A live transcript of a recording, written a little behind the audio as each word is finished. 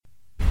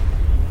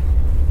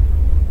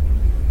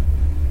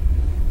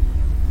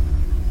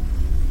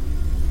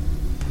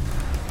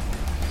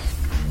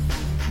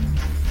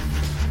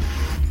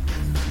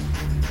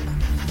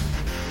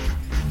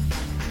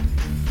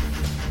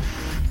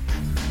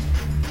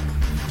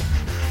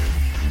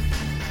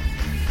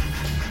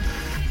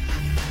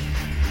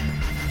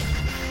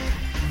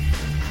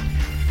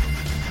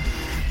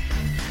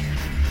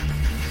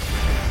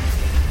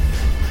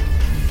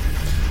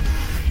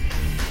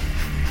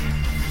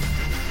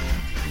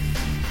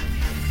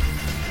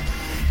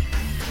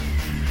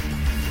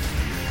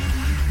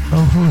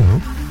Oh, hello.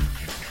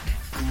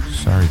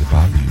 Sorry to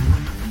bother you.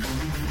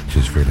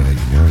 Just afraid to let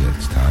you know that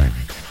it's time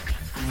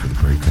for the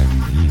break time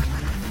you need.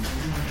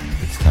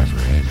 It's time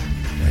for Ed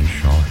and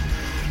Sean.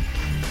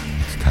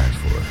 It's time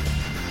for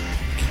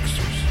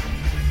Geeksters.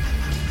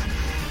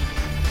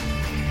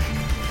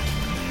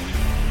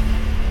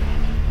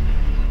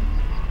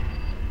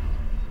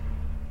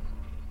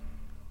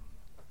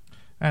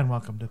 And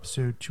welcome to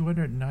episode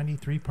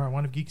 293, part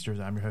 1 of Geeksters.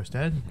 I'm your host,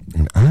 Ed.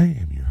 And I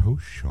am your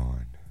host,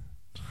 Sean.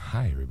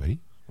 Hi, everybody.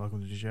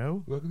 Welcome to the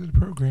show. Welcome to the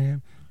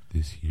program.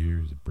 This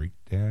here is a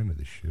breakdown of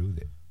the show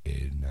that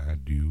Ed and I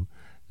do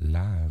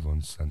live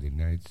on Sunday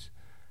nights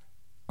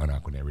on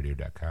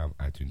AquanetRadio.com,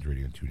 iTunes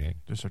Radio, and TuneIn.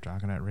 Just start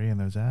talking at Ray and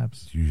those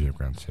apps. It's usually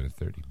around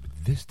 7:30. But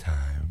this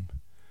time,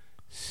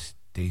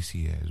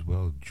 Stacy as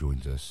well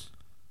joins us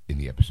in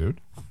the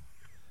episode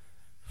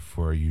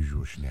for our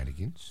usual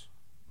shenanigans,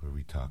 where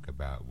we talk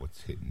about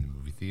what's hitting the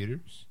movie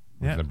theaters.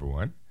 That's number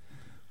one.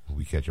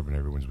 We catch up on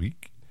everyone's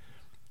week.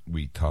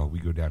 We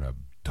go down a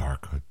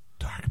dark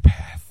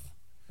path.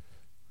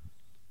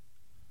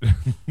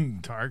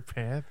 Dark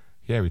path?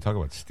 Yeah, we talk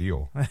about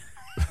steel.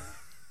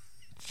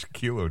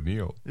 Shaquille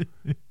O'Neal.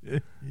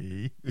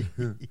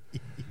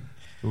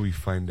 We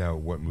find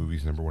out what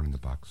movie's number one in the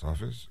box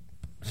office.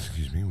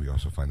 Excuse me. We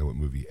also find out what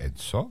movie Ed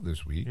saw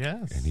this week.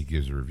 Yes. And he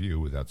gives a review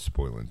without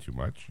spoiling too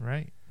much.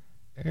 Right.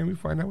 And we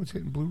find out what's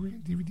hitting Blu-ray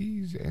and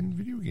DVDs and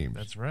video games.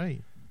 That's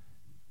right.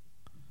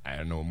 I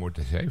don't know what more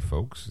to say,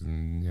 folks.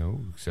 And,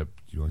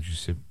 except why don't you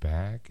sit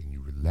back and you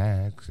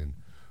relax, and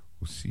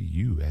we'll see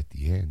you at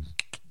the end.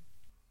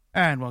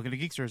 And welcome to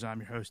Geeksters. I'm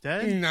your host,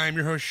 Ed. And I'm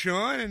your host,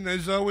 Sean, and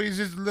as always,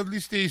 is lovely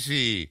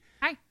Stacy.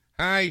 Hi.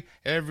 Hi,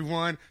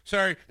 everyone.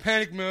 Sorry,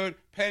 panic mode,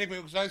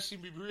 because I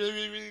seem to be really,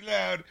 really, really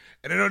loud,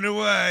 and I don't know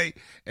why.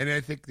 And I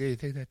think they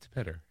think that's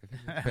better.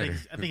 I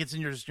think it's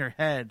in your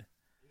head.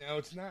 No,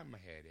 it's not in my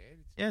head, Ed.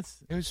 Yes.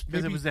 It was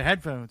Because it was the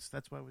headphones.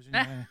 That's why it was in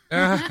your head.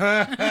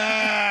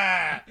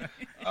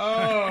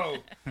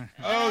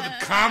 The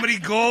comedy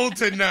gold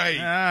tonight.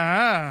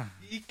 Uh-huh.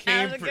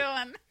 How's it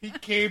going? He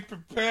came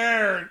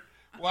prepared.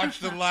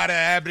 Watched a lot of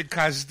Abbott and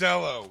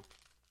Costello. All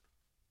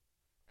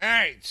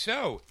right,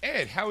 so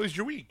Ed, how was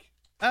your week?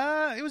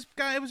 It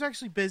was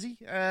actually busy.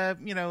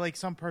 Like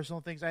some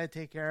personal things I had to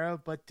take care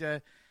of, but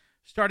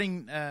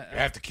starting. You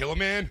have to kill a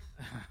man?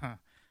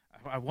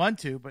 I want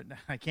to, but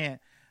I can't.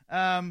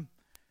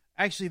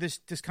 Actually, this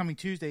coming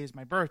Tuesday is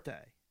my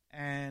birthday,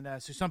 and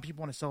so some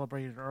people want to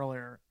celebrate it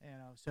earlier.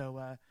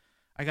 So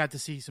I got to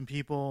see some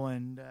people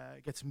and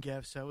get some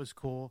gifts, so it was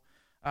cool.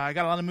 I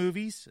got a lot of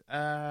movies.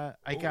 I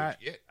got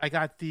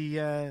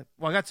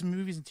some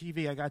movies and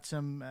TV. I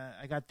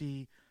got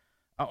the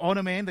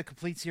Automan, the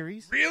complete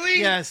series. Really?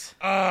 Yes.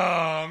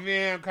 Oh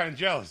man, I'm kind of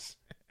jealous.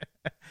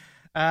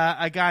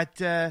 I got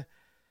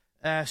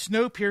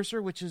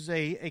Snowpiercer, which is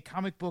a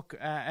comic book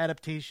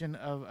adaptation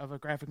of a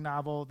graphic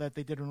novel that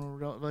they did in a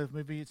real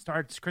movie. It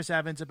starts Chris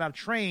Evans about a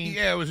train.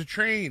 Yeah, it was a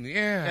train.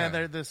 Yeah,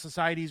 and the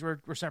societies were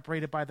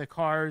separated by the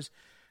cars.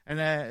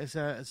 And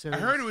so I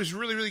heard it was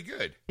really, really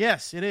good.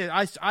 Yes, it is.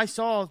 I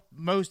saw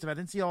most of it. I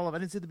didn't see all of it. I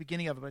didn't see the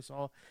beginning of it, but I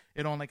saw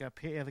it on like a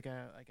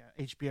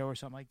HBO or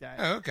something like that.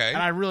 Oh, okay.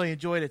 And I really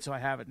enjoyed it, so I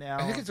have it now.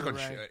 I think it's on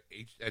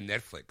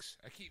Netflix.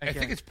 I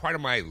think it's part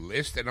of my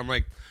list, and I'm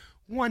like,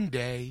 one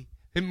day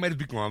it might have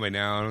been gone by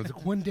now. And I was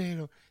like, one day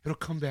it'll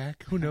come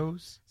back. Who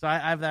knows? So I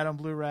have that on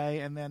Blu-ray,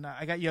 and then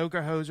I got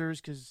Yoga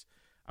Hosers because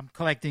I'm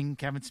collecting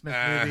Kevin Smith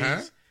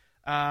movies.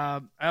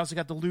 I also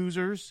got The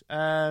Losers.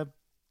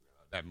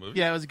 That movie?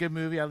 Yeah, it was a good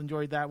movie. I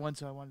enjoyed that one,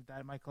 so I wanted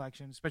that in my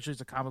collection, especially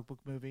as a comic book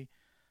movie.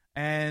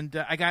 And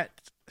I got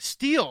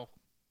Steel.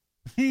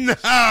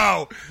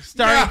 No!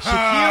 Starring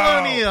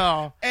Shaquille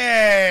O'Neal.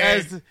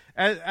 Hey!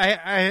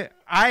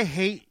 I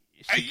hate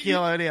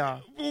Shaquille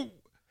O'Neal.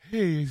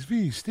 Hey, it's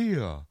me,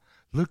 Steel.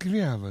 Look at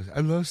me, I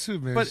love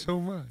Superman so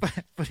much.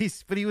 But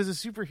he was a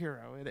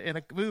superhero in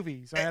a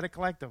movie, so I had to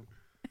collect him.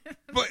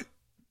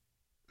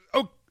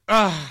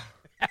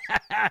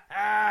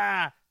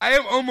 I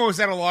am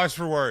almost at a loss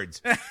for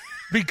words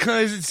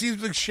because it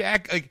seems like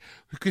Shaq,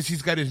 because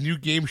he's got his new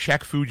game,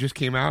 Shaq Fu, just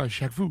came out.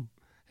 Shaq Fu,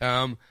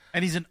 and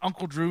he's an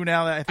Uncle Drew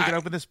now. That I think it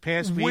opened this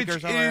past week or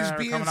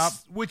something. Coming up,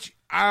 which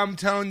I'm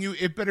telling you,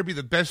 it better be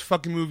the best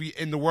fucking movie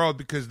in the world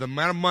because the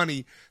amount of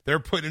money they're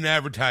putting in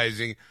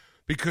advertising,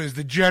 because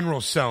the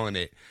General's selling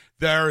it.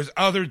 There's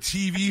other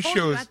TV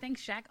shows. I think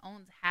Shaq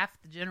owns half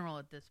the General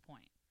at this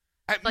point.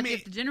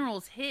 If the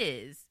General's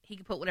his, he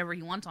can put whatever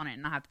he wants on it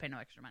and not have to pay no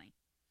extra money.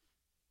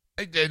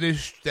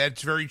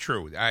 That's very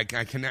true. I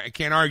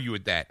can't argue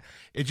with that.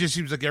 It just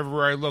seems like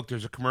everywhere I look,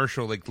 there's a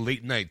commercial like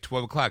late night,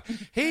 12 o'clock.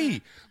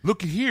 Hey,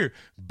 look at here.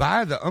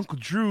 Buy the Uncle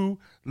Drew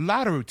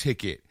lotto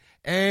ticket.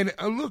 And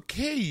look,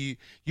 hey,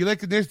 you like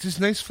this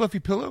nice fluffy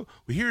pillow?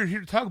 We're here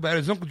to talk about it.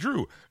 It's Uncle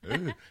Drew.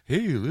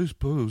 Hey, this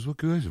pillow's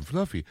looking nice and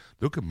fluffy.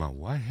 Look at my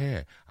white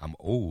hair. I'm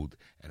old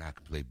and I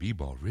can play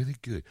b-ball really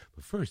good.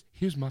 But first,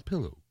 here's my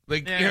pillow.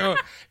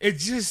 It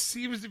just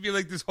seems to be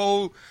like this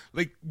whole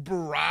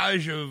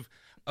barrage of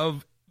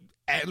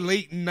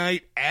late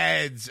night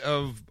ads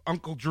of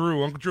Uncle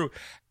Drew.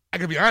 I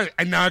gotta be honest,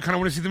 and now I kind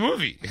of want to see the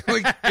movie.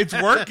 Like, it's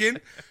working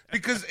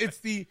because it's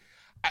the,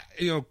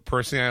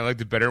 personally, I liked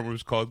it better when it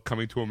was called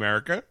Coming to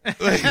America.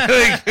 Like,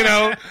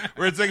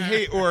 where it's like,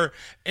 hey, or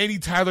any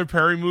Tyler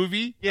Perry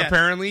movie. Yeah.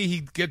 Apparently,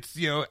 he gets,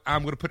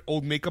 I'm gonna put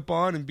old makeup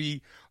on and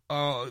be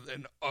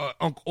an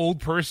old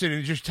person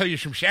and just tell you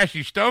some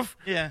sassy stuff.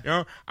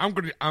 Yeah. I'm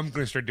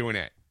gonna start doing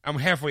that. I'm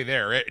halfway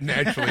there, right?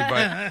 Naturally,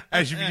 but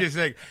I should be just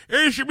like,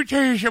 hey, let me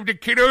tell you something,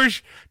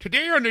 kiddos.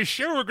 Today on the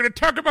show, we're going to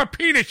talk about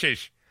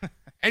penises.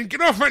 And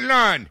get off my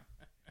lawn.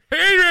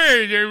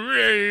 Hey,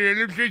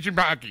 let's play some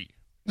hockey.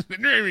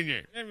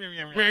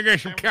 I got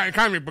some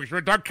comic books.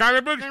 Want to talk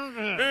comic books?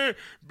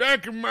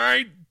 Back in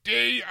my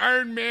day,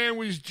 Iron Man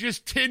was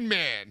just Tin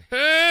Man.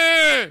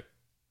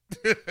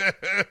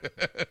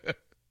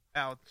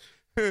 Ouch.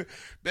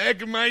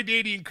 Back in my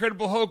day, the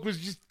Incredible Hulk was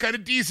just kind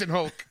of decent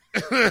Hulk.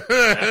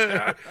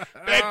 Back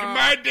in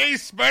my day,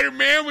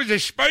 Spider-Man was a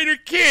Spider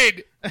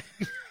Kid.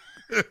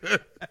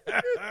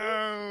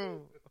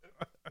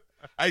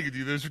 I could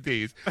do those for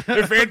days.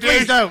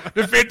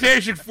 The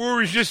Fantastic Four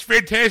was just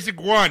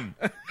Fantastic One.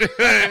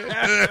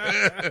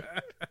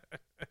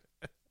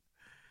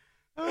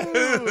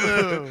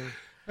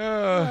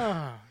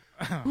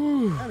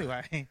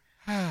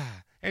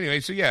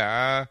 Anyway, so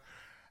yeah.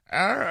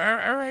 All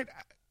right.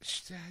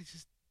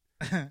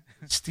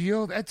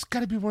 Steel, that's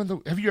got to be one of the...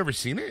 Have you ever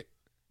seen it?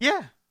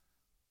 Yeah.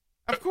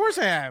 Of course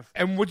I have.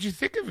 And what'd you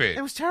think of it?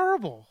 It was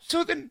terrible.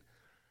 So then...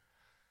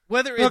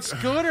 Whether it's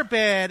good or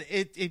bad,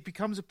 it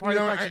becomes a part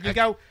of the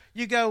collection.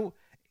 You go,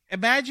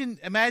 imagine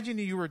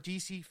you were a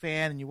DC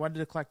fan and you wanted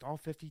to collect all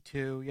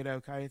 52,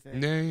 kind of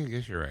thing. No, I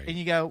guess you're right. And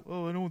you go,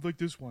 oh, I don't like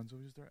this one. So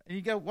and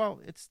you go, well,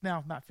 it's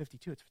now not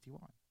 52, it's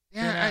 51.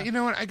 Yeah, you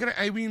know what?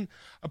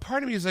 A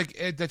part of me is like,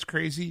 Ed, that's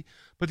crazy.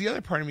 But the other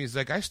part of me is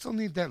like, I still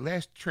need that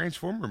last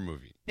Transformer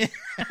movie.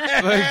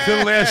 Like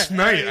the last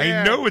night.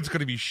 Yeah. I know it's going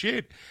to be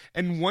shit.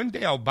 And one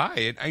day I'll buy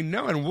it. I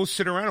know. And we'll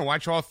sit around and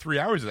watch all 3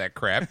 hours of that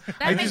crap.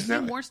 That makes me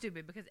more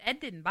stupid because Ed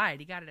didn't buy it.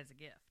 He got it as a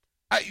gift.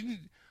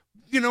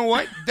 You know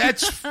what?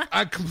 That's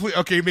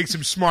okay, it makes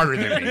him smarter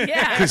than me.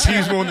 Yeah. Because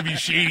he's willing to be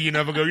shady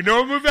enough and go, you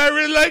know what movie I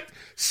really liked?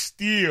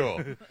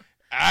 Steel.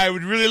 I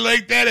would really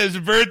like that as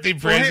a birthday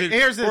present.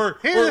 Well,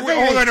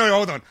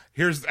 hold on.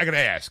 I gotta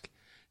ask.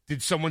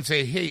 Did someone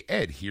say, hey,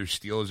 Ed, here's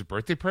Steel as a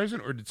birthday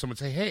present? Or did someone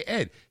say, hey,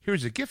 Ed,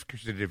 here's a gift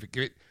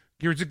certificate.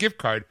 Here's a gift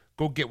card.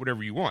 Go get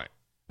whatever you want.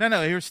 No,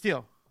 here's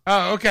Steel.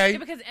 Oh, okay. Yeah,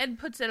 because Ed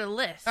puts in a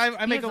list.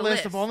 I make a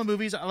list of all the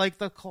movies I like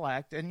to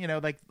collect. And,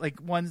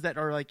 like ones that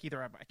are like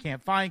either I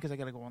can't find because I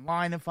got to go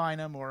online and find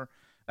them or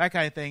that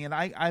kind of thing. And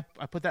I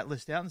put that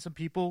list out and some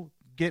people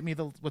get me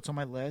what's on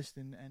my list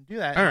and do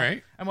that. All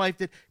right. And my wife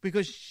did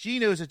because she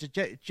knows it's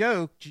a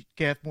joke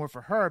gift more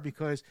for her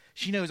because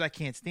she knows I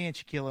can't stand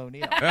Shaquille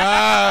O'Neal.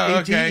 Oh,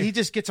 okay. He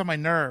just gets on my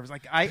nerves.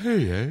 Like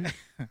hey,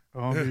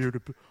 I'm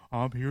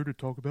here to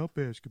talk about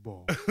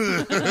basketball.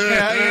 You're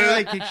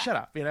like, shut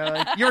up.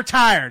 You're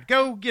tired.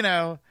 Go.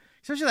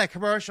 Especially that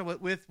commercial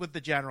with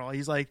the general.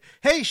 He's like,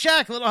 hey,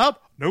 Shaq, a little help.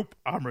 Nope,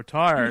 I'm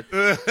retired.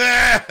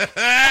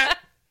 That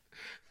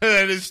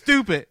is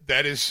stupid.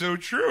 That is so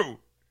true.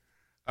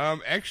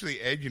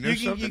 Actually, Ed,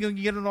 something? You can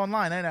get it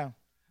online. I know.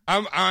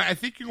 I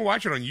think you can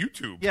watch it on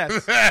YouTube. Yes,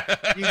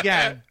 you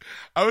can.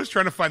 I was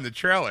trying to find the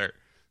trailer,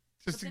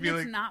 just to be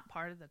like, it's not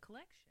part of the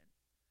collection.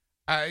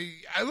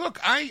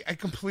 I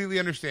completely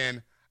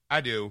understand.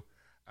 I do.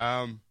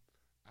 I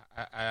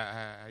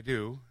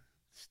do.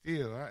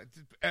 Steel.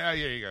 There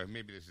you go.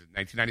 Maybe this is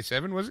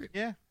 1997. Was it?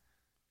 Yeah.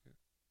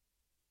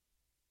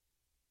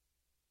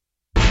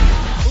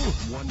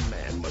 One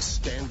man must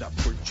stand up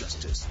for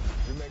justice.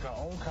 We make our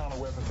own counter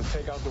weapons to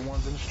take out the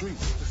ones in the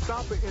streets. To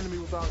stop the enemy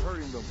without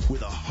hurting them.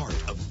 With a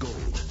heart of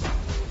gold,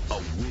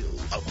 a will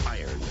of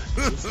iron,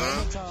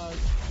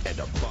 and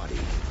a body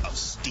of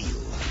steel.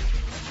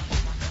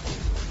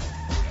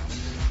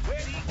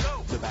 Where'd he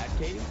go? The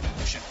Batcave?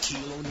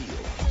 Shaquille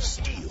O'Neal.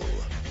 Steel.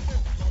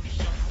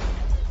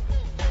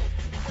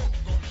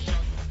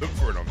 Look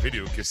for it on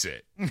video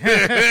cassette.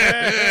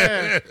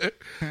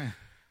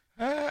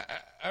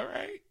 All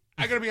right.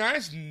 I gotta be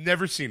honest,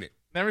 never seen it.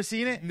 Never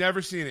seen it?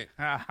 Never seen it.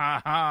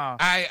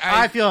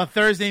 I feel a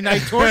Thursday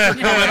night torture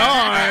coming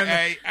on.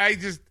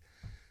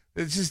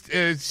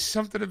 It's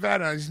something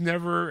about it. I just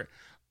never,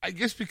 I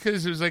guess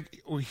because it was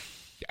like,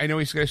 I know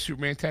he's got a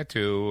Superman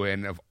tattoo,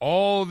 and of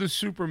all the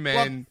Supermen.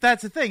 Well,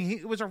 that's the thing.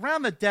 It was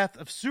around the death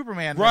of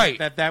Superman right.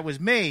 that was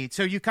made.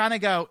 So you kind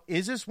of go,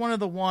 is this one of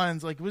the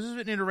ones, like, was this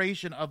an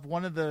iteration of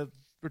one of the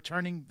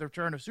return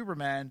of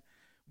Superman?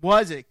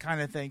 Was it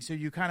kind of thing? So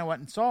you kind of went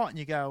and saw it, and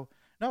you go,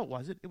 no, it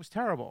wasn't. It was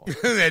terrible.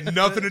 It had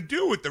nothing to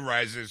do with the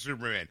rise of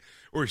Superman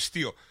or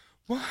Steel.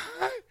 What?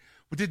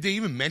 Did they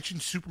even mention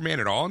Superman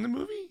at all in the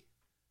movie?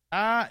 No.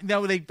 I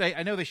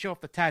know they show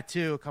off the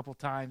tattoo a couple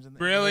times.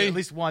 Really? At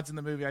least once in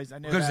the movie. I know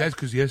because that's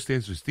because the S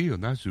stands for Steel,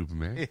 not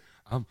Superman.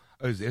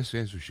 The S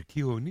stands for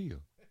Shaquille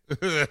O'Neal.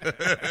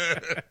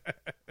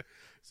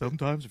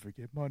 Sometimes I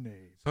forget my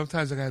name.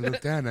 Sometimes I gotta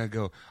look down and I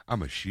go,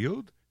 I'm a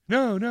shield?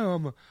 No,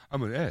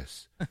 I'm an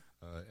S.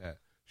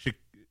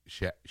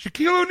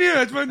 Shaquille O'Neal,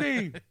 that's my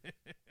name.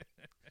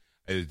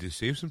 To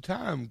save some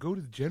time, go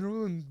to the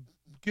general and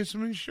get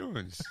some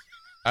insurance.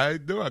 I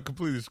know I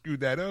completely screwed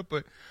that up,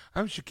 but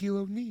I'm Shaquille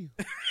O'Neal.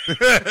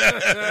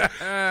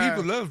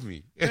 People love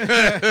me.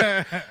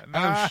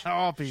 Not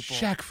all people.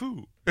 Shaq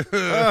Fu.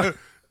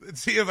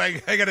 Let's see if I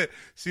gotta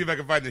see if I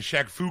can find the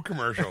Shaq Fu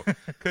commercial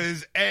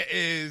because it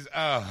is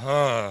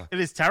It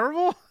is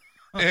terrible.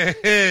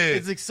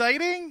 It's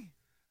exciting.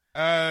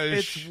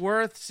 It's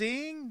worth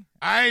seeing.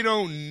 I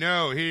don't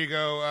know. Here you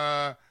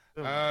go.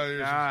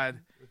 God,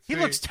 he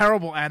looks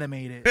terrible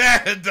animated.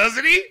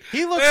 Doesn't he?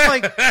 He looks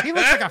like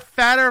a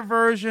fatter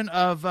version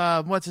of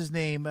what's his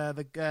name?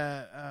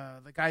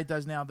 The guy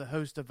does now the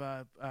host of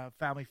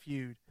Family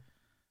Feud.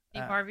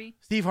 Steve Harvey.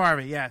 Steve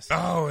Harvey, yes.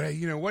 Oh,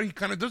 you know what? He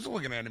kind of does look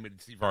like an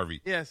animated Steve Harvey.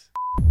 Yes.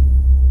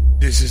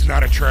 This is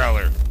not a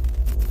trailer.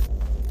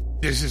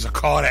 This is a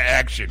call to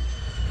action.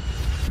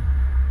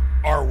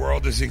 Our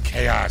world is in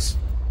chaos.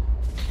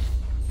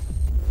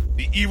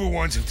 The evil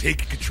ones have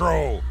taken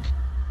control.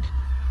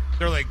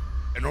 They're like,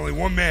 and only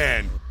one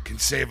man can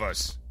save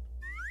us.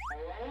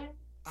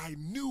 I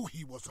knew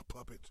he was a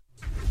puppet.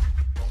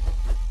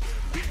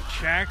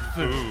 Shaq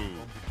Fu.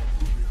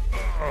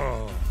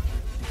 Oh.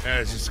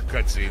 That's just a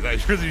cutscene. I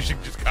really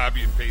should just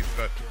copy and paste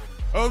that.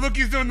 Oh, look,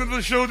 he's doing the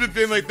little shoulder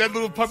thing like that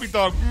little puppy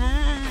dog.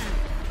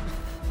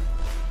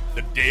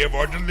 The day of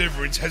our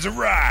deliverance has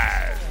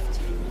arrived.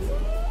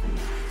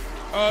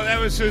 Oh, that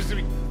was supposed to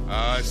be...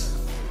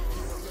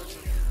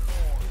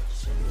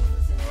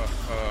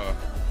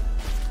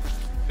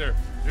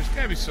 There's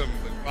got to be some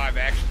live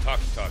action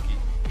talkie.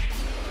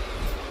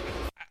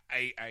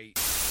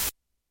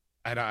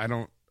 I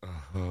don't.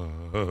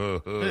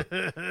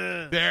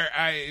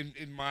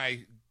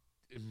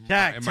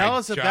 Shaq, tell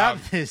us about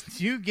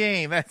this new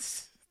game.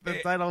 That's the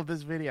title of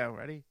this video.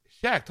 Ready?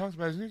 Shaq talks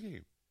about his new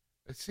game.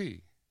 Let's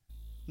see.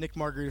 Nick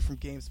Margarita from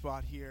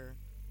GameSpot here.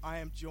 I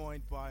am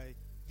joined by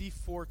the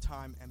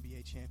 4-time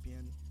NBA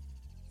champion,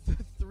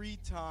 the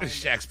 3-time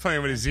Shaq's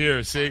playing with his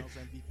ears. See,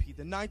 MVP,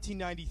 the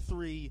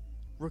 1993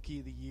 Rookie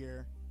of the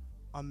Year,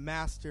 a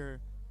master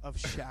of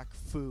Shaq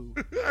Fu,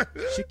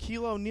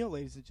 Shaquille O'Neal,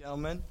 ladies and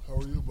gentlemen. How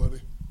are you,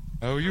 buddy?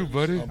 How are you,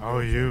 buddy? How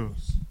are you?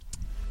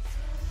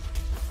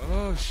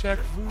 Oh, Shaq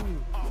Fu,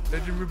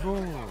 Legend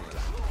Reborn.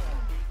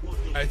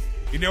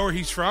 You know where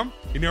he's from?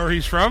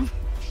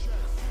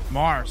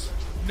 Mars.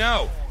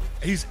 No,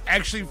 he's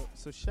actually.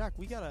 So Shaq,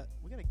 we got a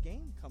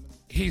game coming.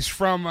 He's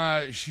from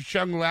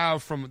Shung Lao,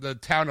 from the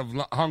town of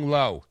Hung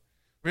Lo.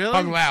 Really?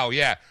 Hung Lao,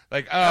 yeah.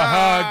 Like,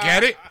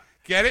 get it?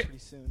 Pretty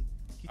soon.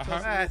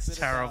 That's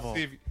terrible.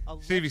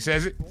 See if he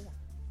says it.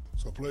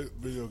 So I played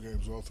video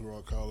games all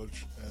throughout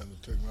college, and the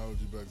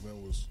technology back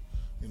then was,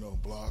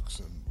 blocks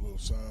and little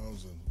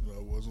sounds, and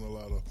it wasn't a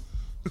lot of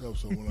stuff.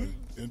 So when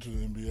I entered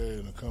the NBA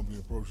and the company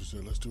approached and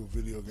said, let's do a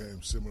video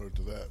game similar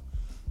to that,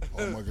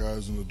 all my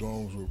guys in the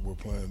dorms were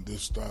playing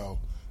this style,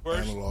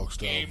 analog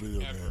style video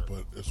game.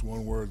 But it's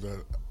one word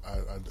that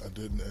I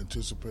didn't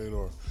anticipate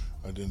or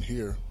I didn't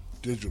hear: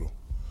 digital.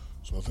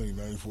 So I think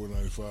 94,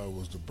 95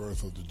 was the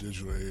birth of the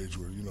digital age,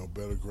 where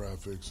better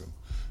graphics and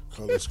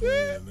color screen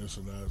and this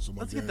and that. So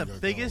my Let's game get the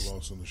got biggest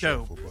kind of lost in the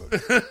joke shuffle.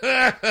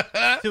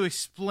 But to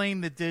explain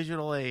the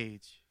digital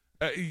age.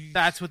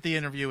 That's what the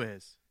interview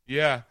is.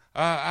 Yeah,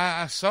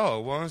 I saw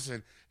it once,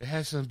 and it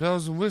had some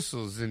bells and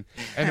whistles, and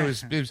it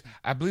was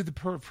I believe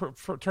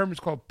the term is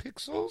called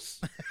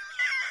pixels.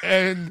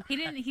 And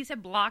He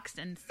said blocks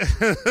and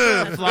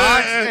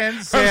Blocks and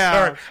I'm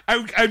sound.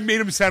 sorry, I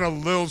made him sound a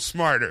little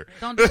smarter.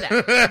 Don't do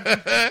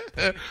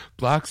that.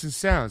 Blocks and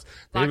sounds.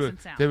 Blocks and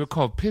sounds. They were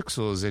called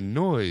pixels and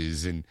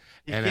noise and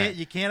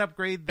You can't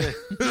upgrade the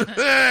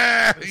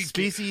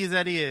species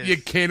that he is. You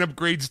can't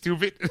upgrade,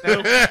 stupid.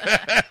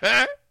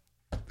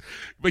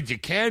 But you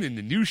can in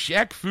the new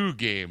Shaq Fu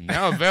game,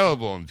 now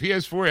available on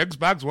PS4,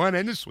 Xbox One,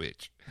 and the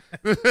Switch.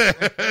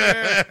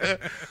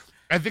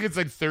 I think it's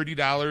like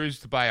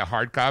 $30 to buy a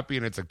hard copy,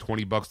 and it's like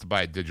 $20 to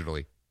buy it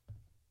digitally.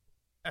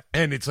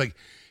 And it's like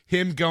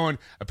him going,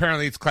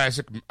 apparently it's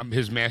classic,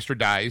 his master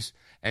dies,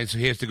 and so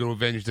he has to go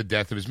avenge the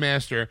death of his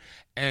master,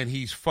 and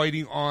he's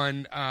fighting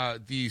on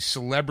these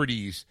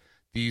celebrities,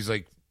 these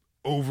like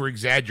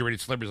over-exaggerated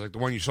celebrities, like the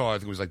one you saw, I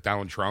think it was like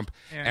Donald Trump,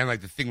 and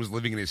like the thing was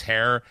living in his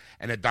hair,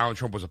 and that Donald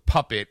Trump was a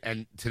puppet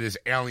and to this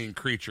alien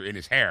creature in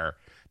his hair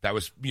that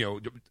was,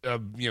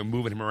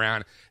 moving him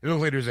around. And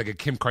then later there's like a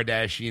Kim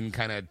Kardashian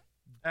kind of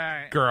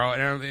girl,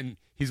 and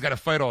he's got to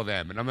fight all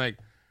them, and I'm like,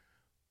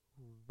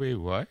 wait,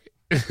 what?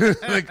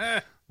 Like,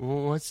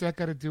 well, what's that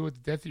got to do with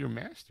the death of your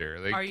master?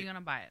 Like, Are you gonna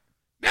buy it?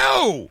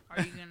 No.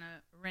 Are you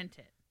gonna rent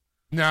it?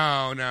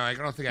 No, I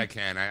don't think I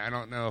can. I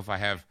don't know if I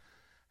have.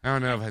 I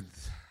don't know if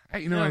I.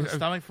 You have a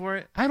stomach for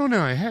it? I don't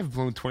know. I have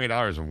blown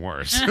 $20 and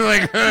worse.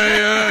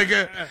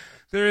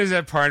 There is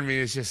that part of me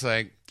that's just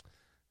like,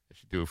 I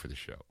should do it for the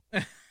show.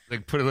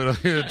 Like, put a little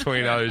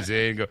 $20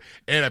 in and go,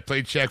 and I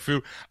played Shaq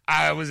Fu.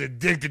 I was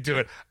addicted to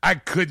it. I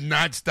could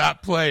not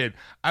stop playing.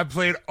 I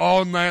played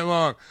all night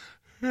long.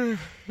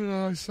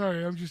 Oh,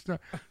 sorry, I'm just not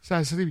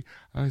sleepy.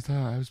 I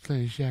was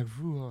playing Shaq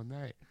Fu all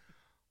night.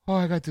 Oh,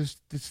 I got this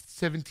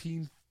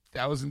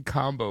 17,000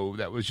 combo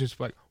that was just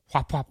like,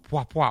 Whop, whop,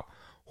 whop, whop.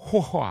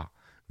 Hoo-ha.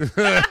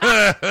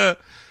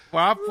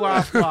 Wop,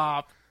 wop,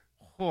 wop.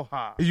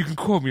 Hoo-ha. You can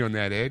quote me on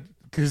that, Ed,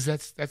 because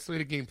that's the way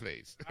the game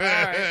plays. All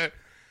right.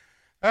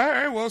 All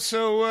right, well,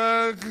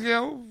 so,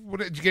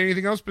 did you get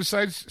anything else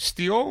besides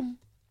Steel?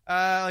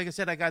 Like I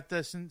said, I got the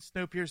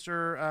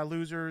Snowpiercer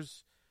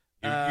Losers.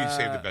 You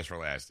saved the best for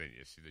last, didn't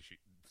you? See the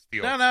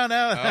Steel. No.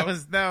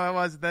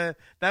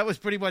 That was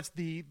pretty much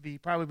the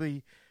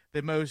probably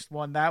the most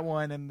one. That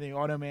one and the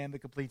Automan, the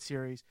complete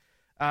series.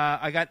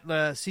 I got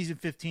the season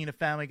 15 of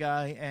Family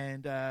Guy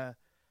and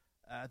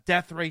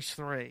Death Race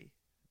 3.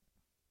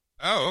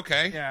 Oh,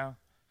 okay. Yeah,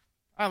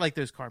 I like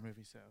those car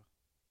movies. So,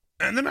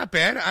 and they're not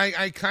bad.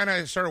 I kind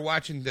of started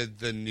watching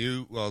the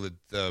new,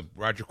 the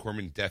Roger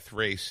Corman Death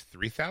Race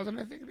 3000,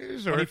 I think it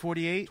is, or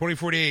 2048.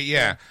 2048,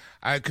 yeah.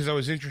 Because I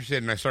was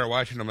interested and I started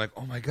watching. I'm like,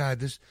 oh my god,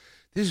 this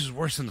is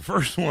worse than the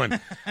first one.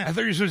 I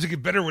thought you were supposed to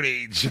get better with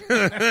age. It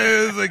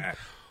was like,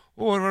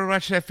 oh, I want to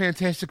watch that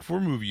Fantastic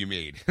Four movie you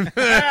made.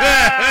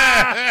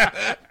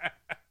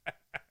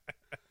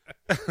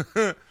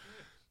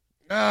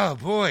 Oh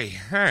boy!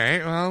 All right.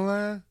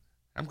 Well,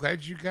 I'm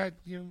glad you got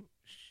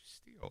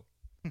Steel.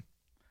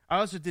 I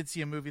also did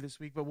see a movie this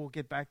week, but we'll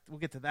get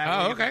to that.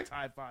 Oh, okay.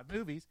 Top 5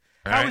 movies.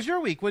 All How right. was your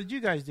week? What did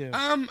you guys do?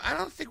 I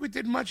don't think we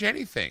did much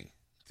anything.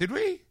 Did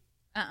we?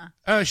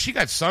 She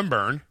got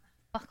sunburned.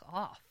 Fuck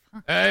off.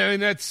 I mean,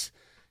 that's.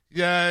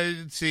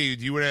 Let's see.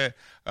 Do you want to?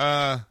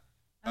 I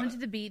went to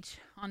the beach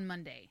on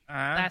Monday, Uh-huh.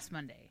 last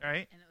Monday. All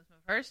right. And it was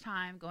my first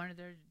time going to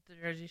the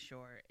Jersey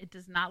Shore. It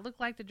does not look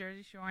like the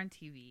Jersey Shore on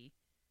TV.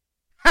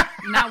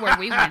 Not where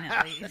we went,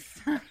 at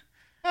least.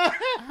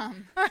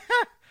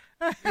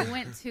 We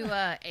went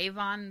to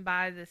Avon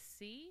by the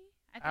Sea.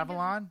 I think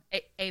Avalon?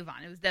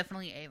 Avon. It was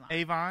definitely Avon.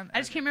 Avon. I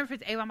just can't remember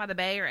if it's Avon by the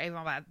Bay or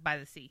Avon by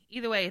the Sea.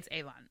 Either way, it's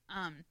Avon.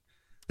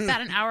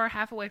 About an hour and a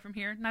half away from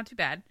here. Not too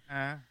bad.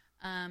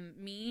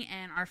 Me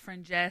and our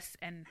friend Jess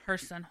and her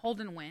son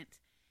Holden went.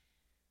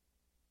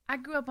 I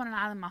grew up on an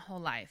island my whole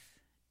life.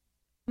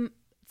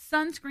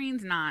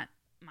 Sunscreen's not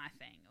my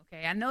thing,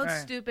 okay? I know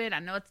it's stupid. I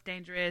know it's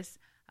dangerous.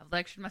 I've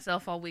lectured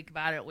myself all week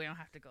about it. We don't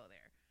have to go there.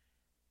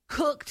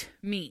 Cooked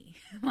me.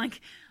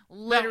 Like,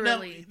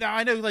 literally. No,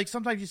 I know, like,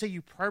 sometimes you say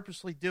you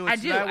purposely do it. I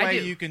so do, that I way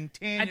do. you can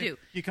tan. I do.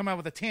 You come out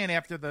with a tan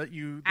after the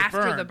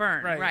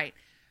burn. Right.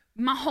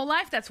 My whole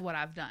life, that's what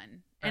I've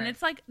done. And Right.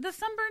 it's like, the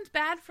sunburn's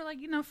bad for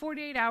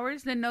 48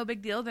 hours, then no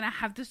big deal. Then I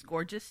have this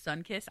gorgeous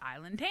sun-kissed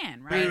island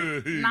tan,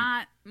 right?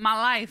 Not my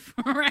life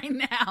right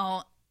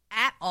now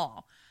at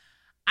all.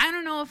 I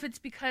don't know if it's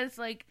because,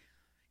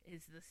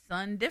 is the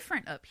sun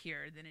different up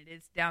here than it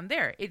is down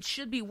there? It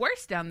should be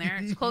worse down there.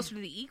 It's closer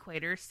to the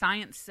equator.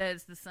 Science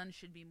says the sun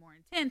should be more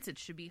intense. It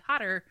should be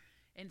hotter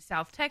in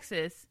South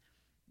Texas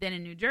than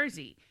in New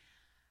Jersey.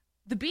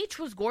 The beach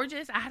was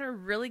gorgeous. I had a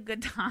really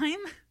good time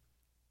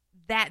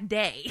that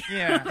day.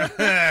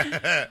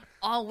 Yeah.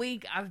 All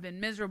week I've been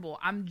miserable.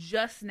 I'm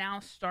just now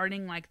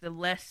starting the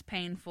less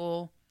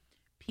painful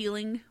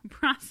peeling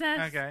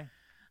process. Okay.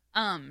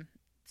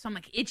 So I'm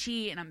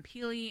itchy and I'm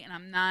peely and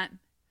I'm not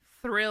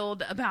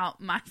thrilled about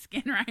my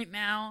skin right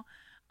now.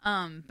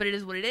 But it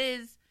is what it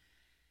is.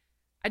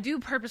 I do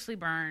purposely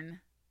burn.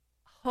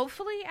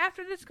 Hopefully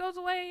after this goes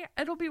away,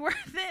 it'll be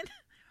worth it.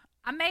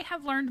 I may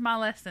have learned my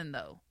lesson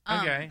though.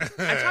 Okay.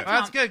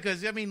 That's good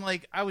because,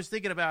 I was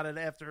thinking about it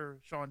after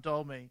Sean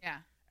told me. Yeah.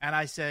 And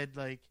I said,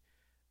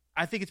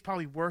 I think it's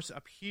probably worse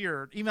up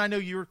here. Even I know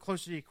you were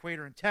closer to the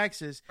equator in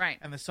Texas. Right.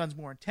 And the sun's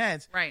more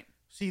intense. Right.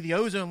 See, the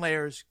ozone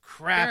layer's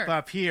crap Sure.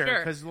 up here Sure.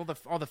 because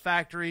all the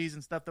factories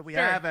and stuff that we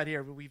Sure. have out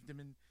here, but we've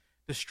been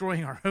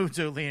destroying our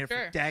ozone layer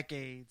Sure. for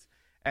decades,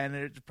 and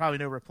there's probably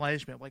no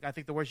replenishment. I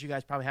think the worst you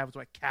guys probably have is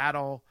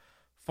cattle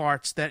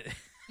farts that.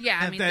 Yeah,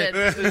 I mean, that-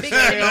 the big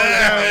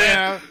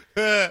yeah.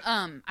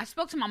 I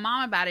spoke to my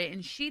mom about it,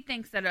 and she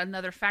thinks that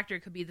another factor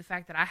could be the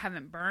fact that I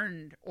haven't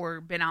burned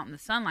or been out in the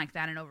sun like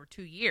that in over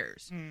 2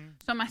 years.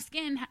 So my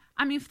skin,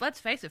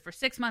 let's face it, for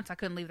 6 months I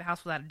couldn't leave the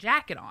house without a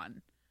jacket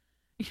on.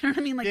 You know what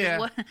I mean?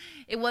 Yeah.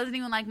 It wasn't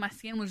even like my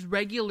skin was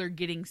regular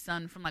getting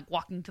sun from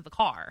walking to the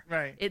car.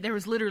 Right. There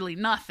was literally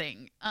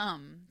nothing.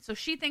 So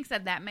she thinks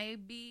that may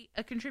be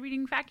a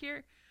contributing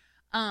factor.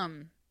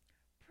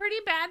 Pretty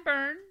bad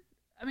burn.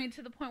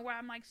 To the point where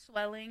I'm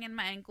swelling in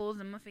my ankles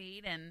and my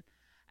feet, and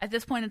at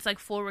this point it's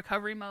full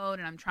recovery mode,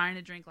 and I'm trying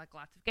to drink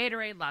lots of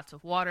Gatorade, lots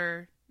of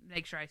water,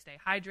 make sure I stay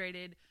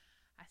hydrated.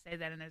 I say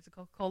that and there's a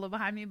Coca-Cola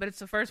behind me, but it's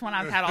the first one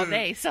I've had all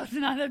day, so it's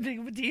not that big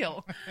of a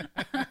deal.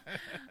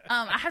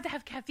 I have to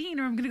have caffeine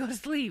or I'm going to go to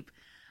sleep.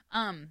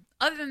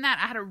 Other than that,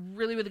 I had a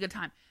really, really good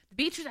time. The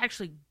beach was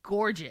actually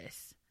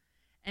gorgeous,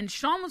 and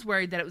Sean was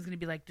worried that it was going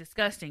to be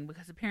disgusting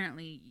because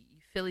apparently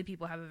Philly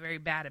people have a very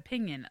bad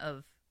opinion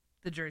of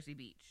the Jersey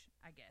Beach,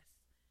 I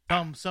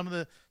guess. Some of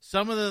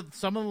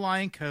the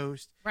Lion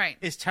Coast Right.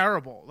 is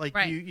terrible.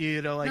 Right.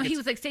 you know, No, he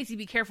was like, Stacey,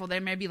 be careful.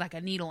 There may be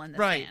a needle in the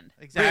right. sand.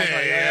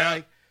 Exactly.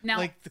 Yeah.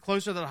 Yeah. The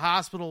closer to the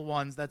hospital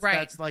ones, that's Right.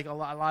 that's a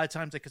lot of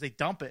times because they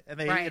dump it and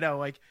they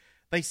Right.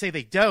 they say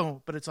they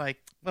don't, but it's well,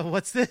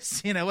 what's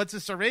this? What's a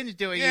syringe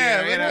doing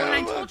Yeah, here? Well,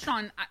 when I told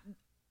Sean,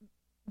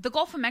 the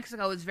Gulf of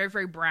Mexico is very,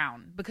 very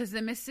brown because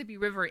the Mississippi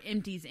River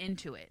empties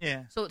into it.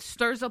 Yeah. So it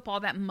stirs up all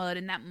that mud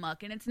and that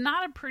muck, and it's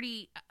not a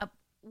pretty.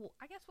 Well,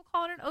 I guess we'll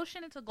call it an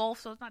ocean. It's a gulf,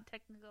 so it's not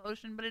technically an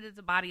ocean, but it is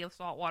a body of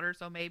salt water.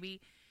 So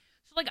maybe.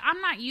 So like, I'm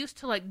not used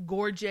to like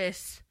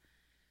gorgeous,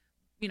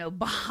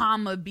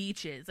 Bahama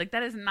beaches. Like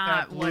that is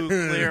not That what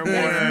blue, clear water.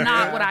 that is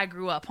not what I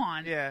grew up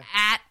on. Yeah.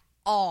 At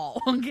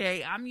all.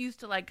 Okay, I'm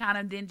used to like kind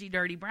of dingy,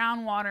 dirty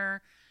brown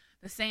water.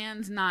 The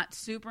sand's not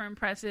super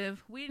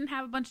impressive. We didn't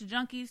have a bunch of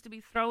junkies to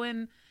be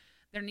throwing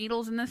their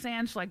needles in the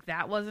sand, so like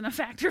that wasn't a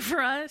factor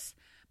for us.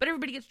 But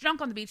everybody gets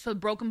drunk on the beach, so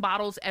broken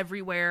bottles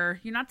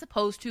everywhere. You're not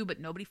supposed to, but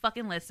nobody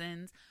fucking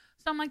listens.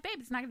 So I'm like, babe,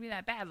 it's not gonna be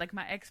that bad. Like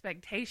my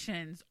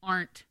expectations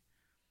aren't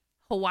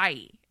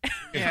Hawaii.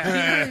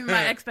 Yeah.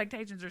 My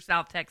expectations are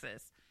South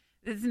Texas.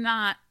 It's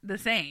not the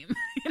same.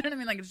 You know what I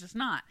mean? Like it's just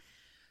not.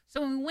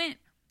 So when we went,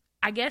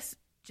 I guess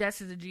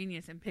Jess is a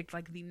genius and picked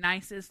like the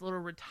nicest little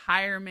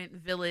retirement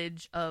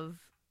village of.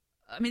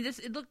 I mean,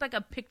 it looked like a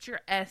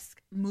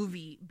picturesque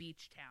movie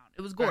beach town.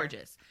 It was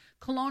gorgeous.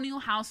 Colonial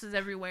houses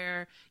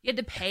everywhere. You had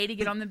to pay to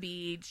get on the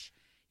beach.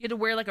 You had to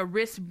wear like a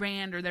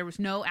wristband or there was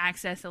no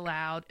access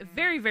allowed.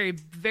 Very, very,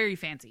 very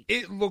fancy.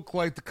 It looked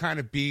like the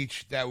kind of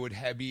beach that would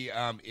be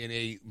in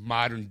a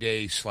modern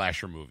day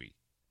slasher movie.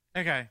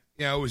 Okay.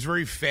 It was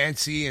very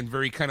fancy and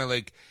very kind of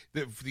like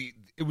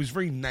it was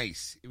very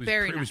nice. It was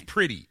Very it was nice.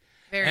 pretty.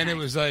 Very and nice. it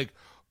was like,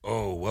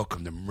 oh,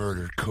 welcome to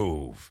Murder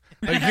Cove.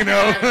 Like, like,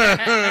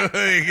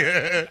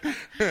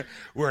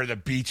 where the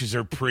beaches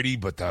are pretty,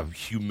 but the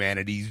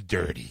humanity's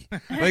dirty.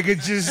 Like,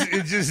 it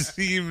just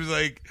seems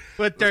like.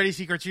 What dirty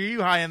secrets are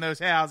you hiding in those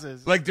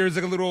houses? Like, there's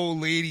like a little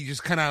old lady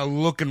just kind of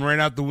looking right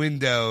out the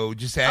window,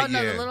 just at you.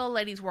 Oh, no, the little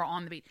ladies were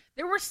on the beach.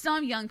 There were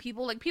some young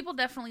people. Like, people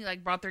definitely,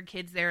 like, brought their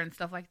kids there and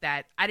stuff like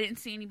that. I didn't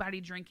see anybody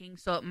drinking,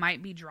 so it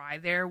might be dry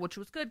there, which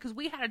was good because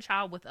we had a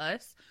child with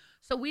us.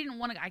 So we didn't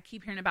want to. I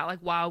keep hearing about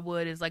like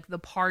Wildwood is like the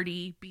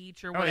party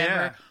beach or whatever.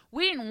 yeah.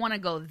 We didn't want to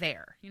go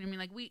there. You know what I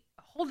mean? Like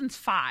Holden's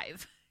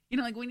 5.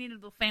 Like we needed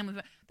the family.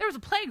 There was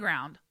a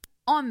playground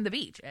on the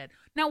beach, Ed.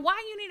 Now,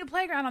 why you need a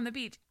playground on the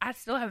beach? I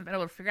still haven't been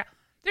able to figure out.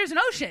 There's an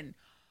ocean.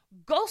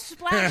 Go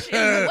splash in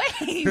the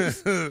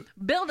waves.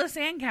 Build a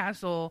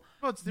sandcastle.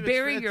 Well, it's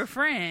bury your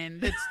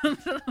friend.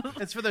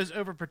 It's for those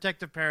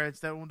overprotective parents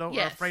that don't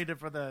Yes. are afraid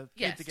for the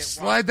kid Yes. to get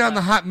Slide down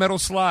the hot metal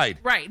slide.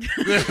 Right.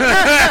 It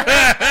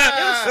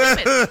was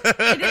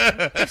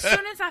stupid. As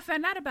soon as I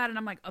found out about it,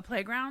 I'm like, a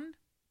playground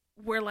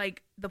where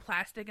like the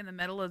plastic and the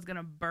metal is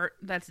gonna burn.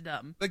 That's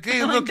dumb. Like,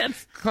 hey, look,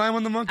 climb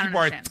on the monkey I don't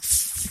bar. understand.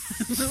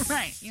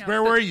 Right.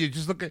 Where were you?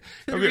 Just look at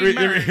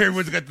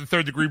everyone's got the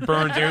third-degree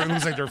burns. It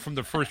looks like they're from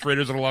the first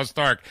Raiders of the Lost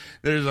Ark.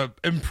 There's an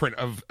imprint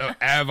of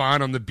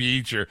Avon on the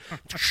beach or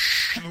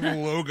the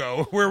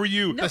logo. Where were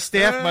you? The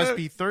staff must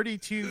be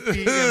 32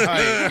 feet in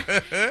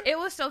height. It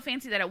was so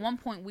fancy that at one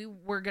point we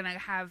were gonna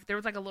have. There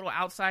was like a little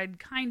outside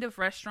kind of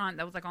restaurant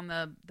that was like on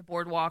the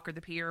boardwalk or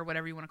the pier or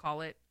whatever you want to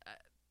call it.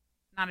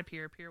 Not a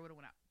pier. Pier would have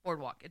went out.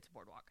 Boardwalk. It's a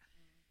boardwalk.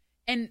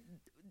 And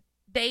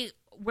they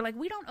were like,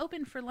 we don't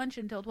open for lunch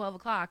until 12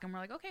 o'clock. And we're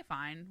like, okay,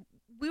 fine.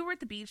 We were at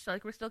the beach, so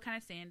like we're still kind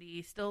of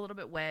sandy, still a little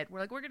bit wet. We're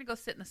like, we're going to go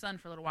sit in the sun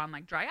for a little while and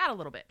like dry out a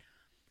little bit.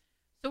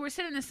 So we're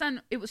sitting in the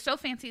sun. It was so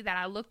fancy that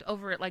I looked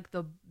over at like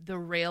the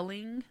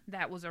railing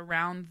that was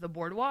around the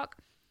boardwalk.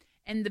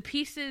 And the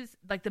pieces,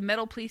 like the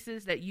metal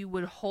pieces that you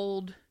would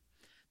hold,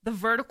 the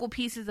vertical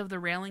pieces of the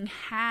railing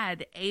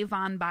had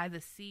Avon by the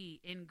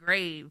Sea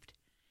engraved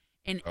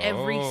in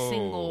every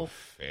single.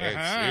 Fancy.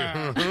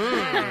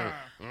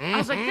 I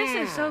was like,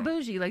 this is so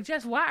bougie. Like,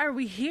 Jess, why are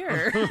we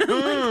here?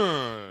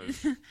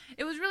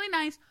 It was really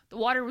nice. The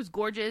water was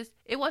gorgeous.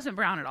 It wasn't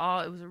brown at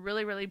all. It was a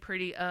really, really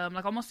pretty,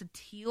 like almost a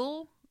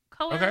teal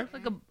color. Okay.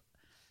 Like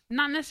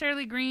not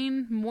necessarily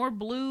green, more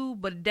blue,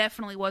 but it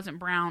definitely wasn't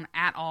brown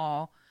at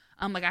all.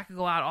 Like I could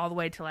go out all the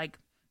way to like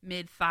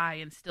mid-thigh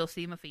and still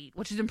see my feet,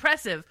 which is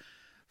impressive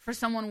for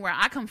someone where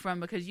I come from,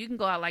 because you can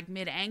go out like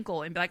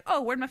mid-ankle and be like,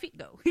 oh, where'd my feet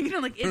go?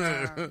 Like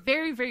it's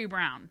very, very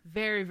brown.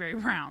 Very, very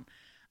brown.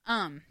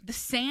 The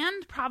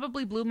sand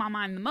probably blew my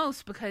mind the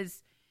most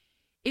because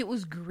it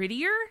was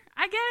grittier,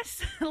 I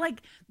guess.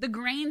 Like the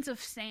grains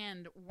of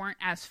sand weren't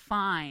as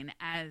fine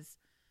as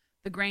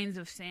the grains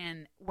of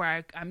sand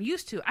where I'm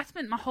used to. I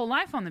spent my whole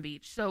life on the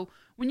beach. So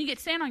when you get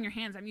sand on your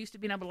hands, I'm used to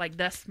being able to like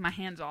dust my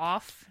hands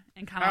off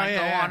and kind of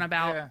go on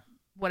about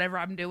whatever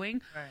I'm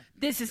doing. Right.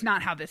 This is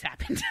not how this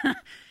happened.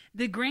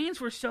 The grains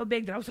were so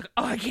big that I was like,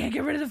 oh, I can't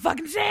get rid of the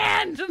fucking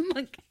sand. I'm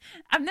like,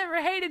 I've never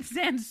hated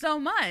sand so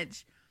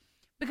much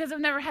because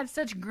I've never had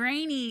such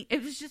grainy.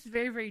 It was just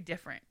very, very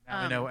different.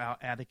 Now we know how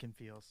Attican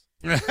feels.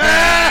 It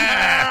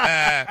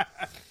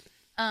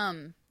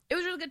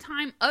was a really good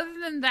time. Other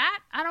than that,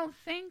 I don't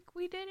think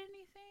we did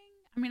anything.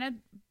 I mean, I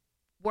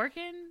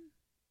working,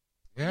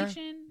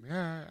 teaching,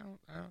 I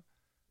don't,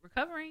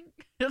 recovering.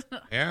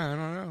 yeah, I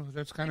don't know.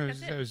 That's kind of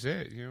that was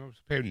it. You know,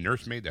 pay a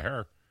nursemaid to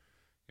her.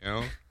 You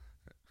know,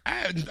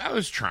 I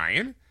was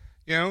trying.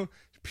 You know,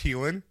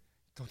 peeling.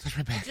 Don't touch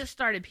my back. Just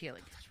started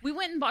peeling. We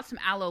went and bought some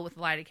aloe with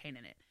lidocaine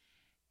in it.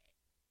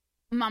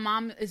 my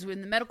mom is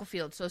in the medical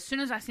field. So as soon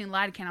as I seen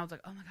lidocaine, I was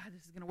like, oh my God,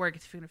 this is going to work.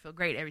 It's going to feel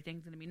great.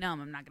 Everything's going to be numb.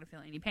 I'm not going to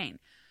feel any pain.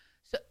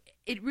 So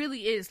it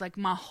really is like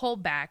my whole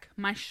back,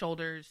 my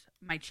shoulders,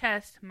 my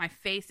chest, my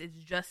face is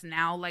just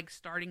now like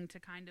starting to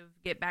kind of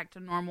get back to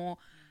normal.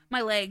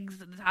 My legs,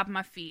 the top of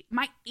my feet,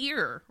 my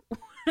ear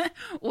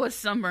was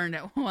sunburned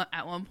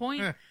at one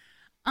point.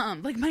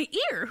 Like my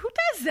ear, who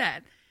does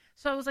that?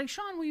 So I was like,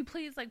 Sean, will you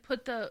please like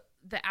put the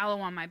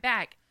aloe on my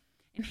back?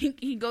 And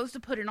he goes to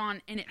put it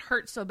on, and it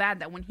hurt so bad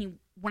that when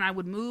I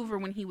would move or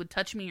when he would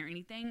touch me or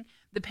anything,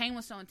 the pain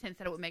was so intense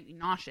that it would make me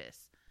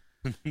nauseous.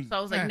 So I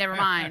was like, never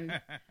mind.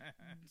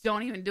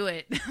 Don't even do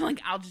it.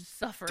 Like, I'll just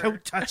suffer.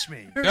 Don't touch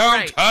me.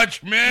 Don't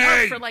touch me.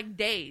 No, for like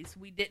days,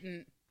 we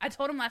didn't. I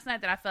told him last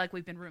night that I feel like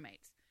we've been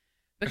roommates.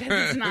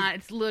 Because it's not.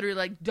 It's literally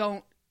like,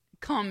 don't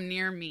come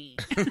near me.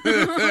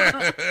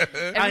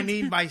 I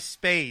need my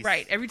space.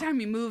 Right. Every time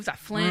he moves, I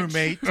flinch.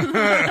 Roommate.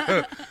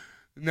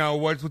 Now,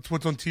 what's on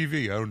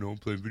TV? I don't know. I'm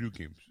playing video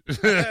games. This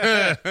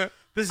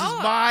is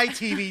my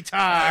TV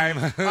time.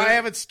 I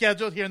have it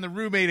scheduled here in the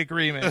roommate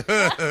agreement.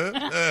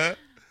 I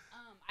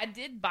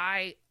did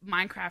buy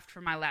Minecraft for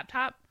my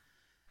laptop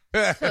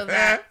so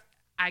that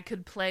I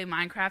could play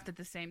Minecraft at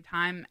the same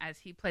time as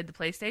he played the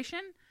PlayStation.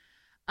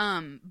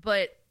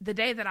 But the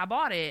day that I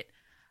bought it,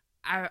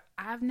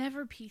 I've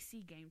never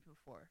PC gamed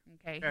before.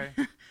 Okay.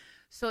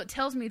 So it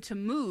tells me to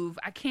move.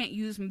 I can't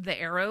use the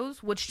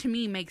arrows, which to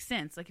me makes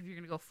sense. Like if you're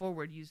going to go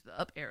forward, use the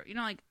up arrow. You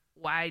know, like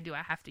why do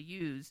I have to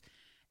use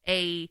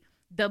A,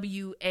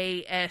 W,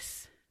 A,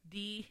 S,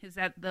 D? Is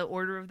that the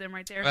order of them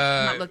right there?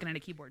 I'm not looking at a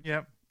keyboard.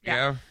 Yep.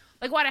 Yeah.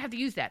 Like why do I have to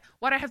use that?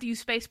 Why do I have to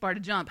use spacebar to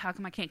jump? How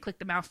come I can't click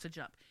the mouse to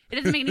jump? It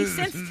doesn't make any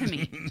sense to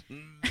me.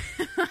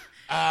 It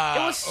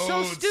was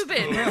so stupid.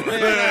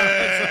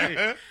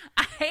 I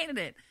hated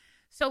it.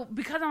 So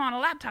because I'm on a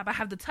laptop, I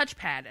have the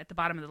touchpad at the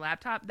bottom of the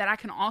laptop that I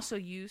can also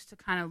use to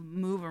kind of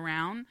move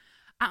around.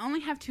 I only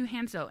have two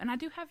hands though, and I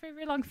do have very,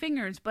 very long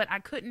fingers, but I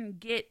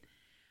couldn't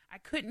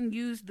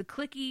use the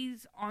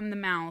clickies on the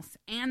mouse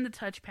and the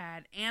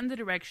touchpad and the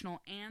directional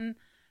and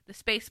the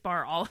space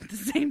bar all at the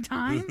same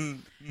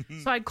time.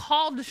 So I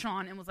called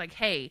Deshaun and was like,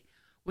 hey,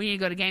 we need to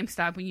go to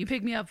GameStop when you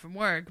pick me up from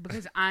work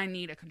because I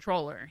need a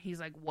controller. He's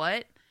like,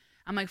 what?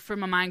 I'm like, for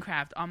my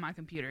Minecraft on my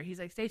computer. He's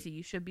like, Stacey,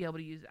 you should be able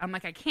to use it. I'm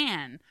like, I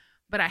can,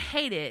 but I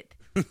hate it.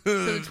 So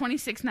the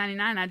 $26.99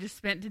 I just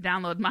spent to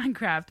download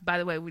Minecraft. By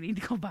the way, we need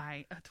to go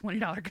buy a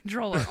 $20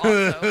 controller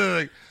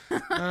also.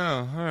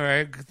 Oh, all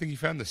right. Good thing you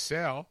found the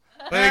sale.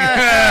 Now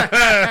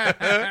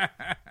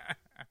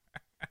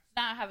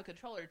I have a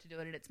controller to do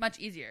it, and it's much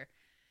easier.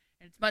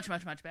 And it's much,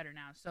 much, much better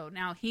now. So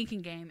now he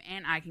can game,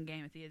 and I can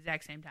game at the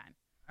exact same time.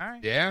 All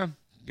right. Yeah.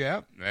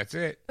 That's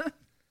it.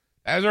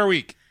 That was our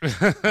week.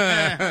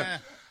 I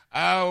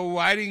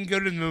didn't go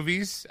to the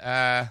movies,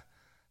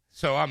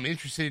 so I'm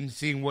interested in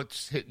seeing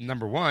what's hitting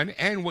number one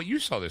and what you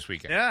saw this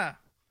weekend. Yeah.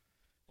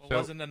 Well, So-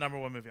 wasn't the number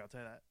one movie, I'll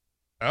tell you that.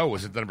 Oh,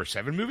 was it the number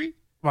 7 movie?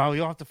 Well,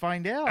 you'll have to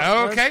find out.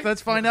 Oh, okay.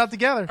 Let's find out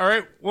together. All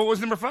right. What was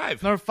number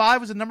 5? Number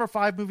 5 was the number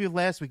 5 movie of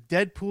last week,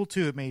 Deadpool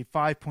 2. It made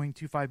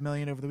 $5.25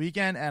 million over the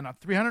weekend and a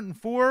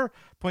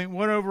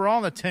 $304.1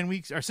 overall in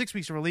the 6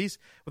 weeks of release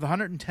with a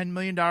 $110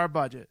 million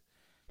budget.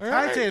 All I'd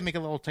right. say it'd make a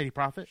little tiny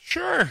profit.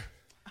 Sure.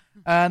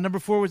 Number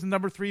 4 was the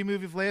number 3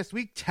 movie of last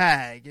week,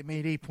 Tag. It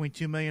made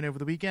 $8.2 million over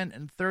the weekend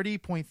and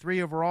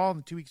 $30.3 overall in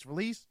the 2 weeks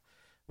release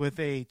with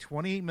a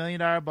 $28 million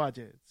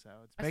budget. So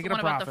it's That's making the one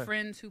a profit. about the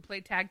friends who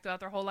played tag throughout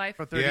their whole life.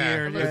 For 30 Yeah,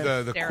 years. It looks Yeah.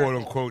 the hysterical.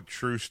 quote-unquote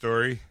true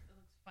story.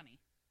 Funny.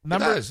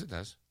 It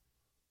does.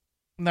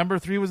 Number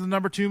 3 was the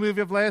number 2 movie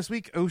of last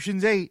week,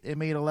 Ocean's 8. It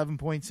made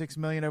 $11.6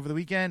 million over the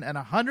weekend and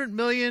 $100.3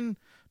 million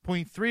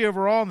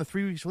overall in the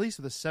 3 weeks release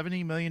with a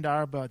 $70 million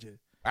budget.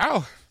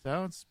 Wow.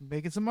 So it's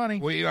making some money.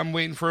 Wait, I'm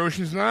waiting for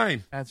Ocean's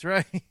 9. That's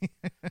right.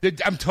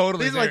 I'm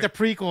totally These are like the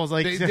prequels.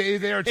 Like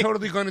they are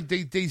totally going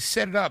to they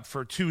set it up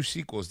for 2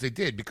 sequels. They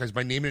did because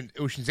by naming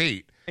it Ocean's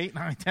 8. 8,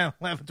 9, 10,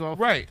 11, 12.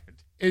 Right.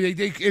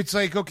 It's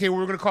like, okay,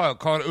 we're going to call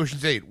it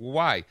Ocean's 8. Well,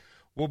 why?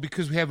 Well,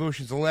 because we have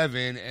Ocean's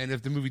 11, and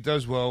if the movie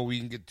does well, we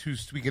can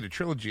get a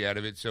trilogy out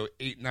of it. So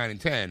 8, 9,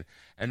 and 10,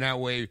 and that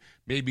way,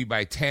 maybe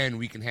by 10,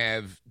 we can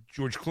have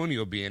George Clooney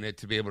will be in it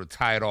to be able to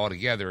tie it all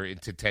together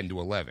into 10 to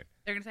 11.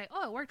 They're going to say,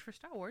 oh, it worked for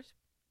Star Wars.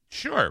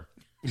 Sure,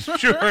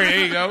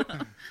 there you go.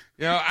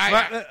 You know,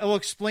 We'll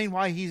explain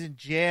why he's in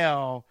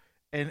jail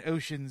in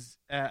Ocean's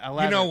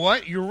 11. You know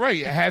what? You're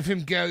right. Have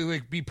him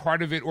be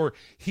part of it, or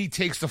he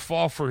takes the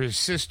fall for his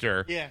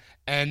sister. Yeah.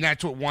 And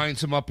that's what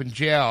winds him up in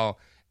jail.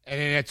 And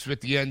then that's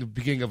at the end, the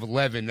beginning of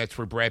 11. That's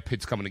where Brad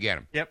Pitt's coming to get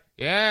him. Yep.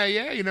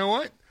 Yeah. You know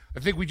what? I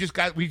think we just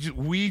came up with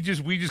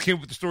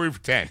the story for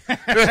 10.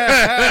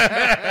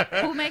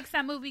 Who makes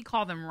that movie?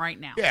 Call them right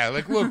now. Yeah.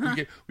 Like, look,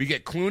 we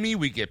get Clooney,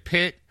 we get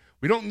Pitt.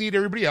 We don't need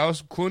everybody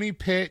else. Clooney,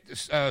 Pitt,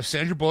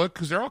 Sandra Bullock,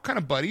 because they're all kind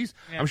of buddies.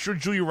 Yeah. I'm sure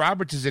Julia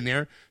Roberts is in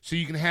there, so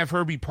you can have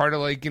her be part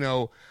of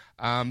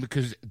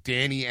because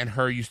Danny and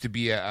her used to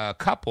be a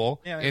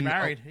couple. Yeah, they were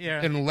married.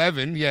 Yeah. In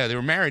 11, yeah, they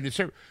were married. And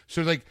so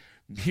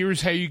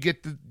here's how you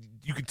get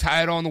you can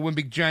tie it all in the one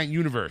big giant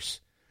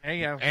universe. There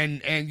you go.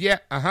 And yeah,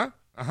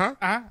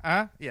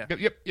 Uh-huh. Yeah.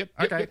 Yep.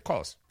 Okay.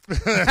 Call us. All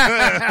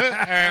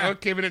right, well,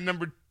 came in at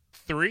number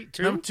 3,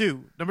 2.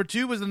 Number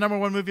two was the number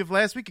one movie of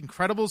last week,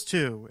 Incredibles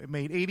 2. It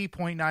made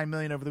 $80.9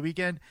 million over the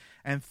weekend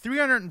and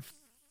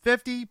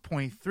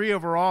 $350.3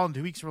 overall in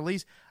 2 weeks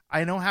release.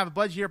 I don't have a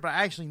budget here, but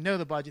I actually know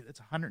the budget. It's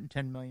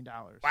 $110 million.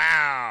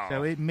 Wow.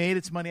 So it made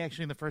its money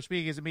actually in the first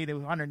week, as it made it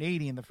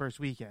 180 in the first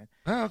weekend.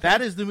 Oh, okay.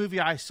 That is the movie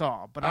I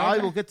saw, but I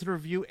will get to the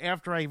review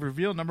after I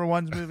reveal number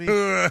one's movie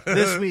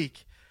this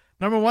week.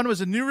 Number one was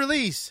a new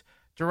release,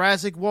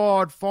 Jurassic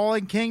World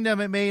Fallen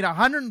Kingdom. It made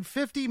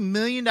 $150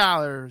 million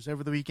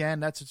over the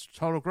weekend. That's its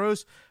total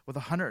gross with a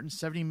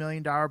 $170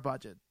 million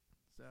budget.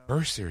 So.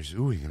 First there's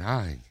oohing and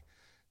ahhing.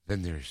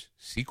 Then there's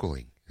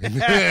sequeling. And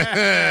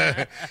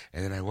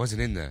then I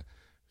wasn't in the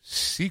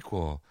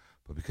sequel,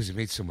 but because it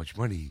made so much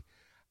money,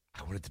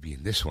 I wanted to be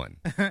in this one.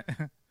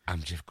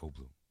 I'm Jeff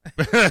Goldblum.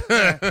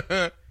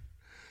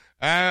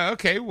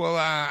 Okay, well,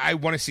 I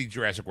want to see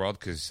Jurassic World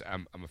because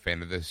I'm a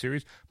fan of the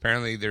series.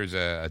 Apparently, there's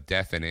a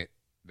death in it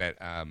that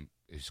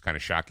is kind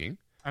of shocking.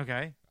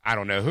 Okay. I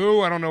don't know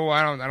who. I don't know.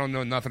 I don't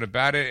know nothing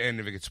about it.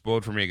 And if it gets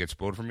spoiled for me, it gets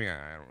spoiled for me.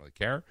 I don't really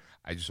care.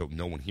 I just hope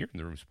no one here in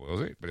the room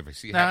spoils it. But if I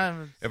see, if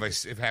I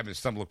happen to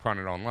stumble upon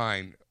it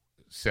online,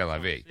 c'est la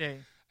vie.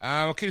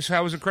 Yeah. Okay, so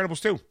how was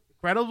Incredibles 2?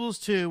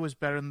 Incredibles 2 was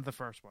better than the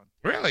first one.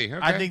 Really? Okay.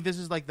 I think this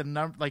is like the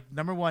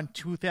number one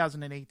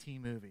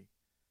 2018 movie.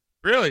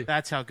 Really?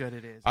 That's how good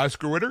it is.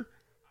 Oscar winner?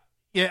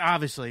 Yeah,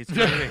 obviously. It's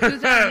good.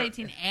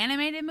 2018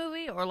 animated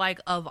movie or like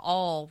of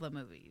all the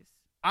movies?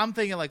 I'm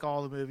thinking like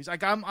all the movies.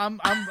 Like I'm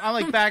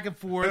like back and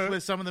forth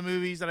with some of the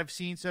movies that I've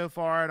seen so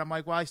far, and I'm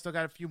like, well, I still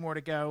got a few more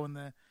to go in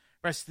the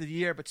rest of the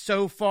year. But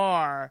so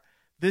far,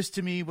 this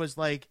to me was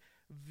like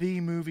the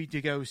movie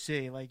to go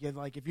see. Like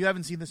if you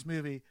haven't seen this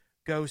movie,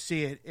 go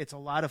see it. It's a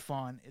lot of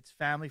fun. It's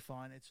family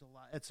fun.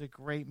 It's a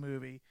great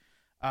movie.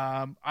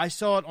 I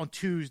saw it on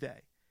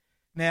Tuesday.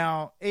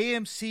 Now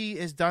AMC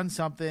has done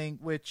something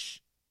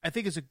which I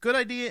think is a good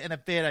idea and a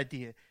bad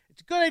idea. It's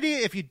a good idea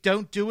if you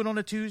don't do it on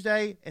a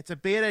Tuesday. It's a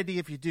bad idea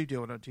if you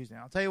do it on a Tuesday.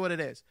 I'll tell you what it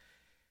is.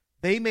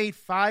 They made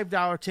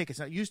 $5 tickets.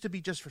 Now, it used to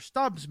be just for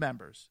Stubs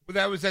members.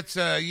 Well, that's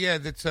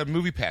a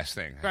Movie Pass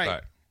thing. I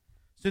thought.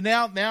 So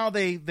now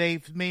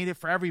they've made it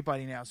for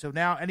everybody now. So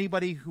now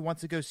anybody who wants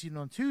to go see it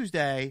on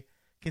Tuesday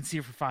can see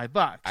it for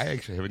 $5. I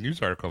actually have a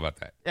news article about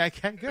that.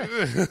 Okay,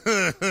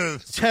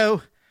 good.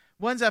 So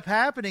what ends up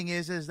happening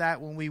is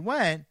that when we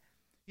went,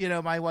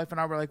 my wife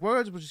and I were like,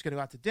 we're just going to go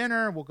out to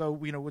dinner. We'll go,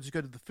 we'll just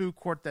go to the food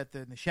court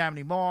in the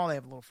Chamonix Mall. They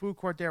have a little food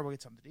court there. We'll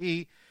get something to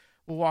eat.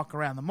 We'll walk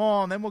around the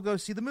mall, and then we'll go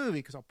see the movie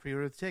because I'll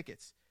pre-order the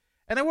tickets.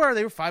 And they were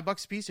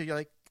 $5 a piece. So you're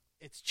like,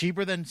 it's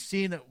cheaper than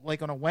seeing it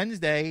like on a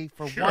Wednesday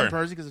for one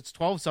person because it's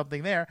 12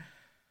 something there.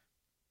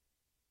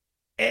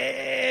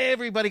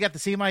 Everybody got the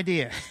same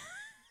idea.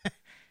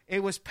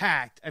 It was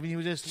packed. I mean, it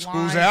was just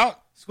School's out.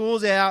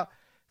 School's out.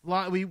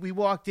 We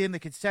walked in. The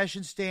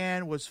concession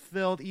stand was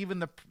filled. Even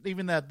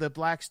the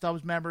Black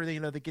Stubs member,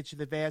 that gets you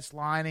the vast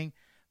lining,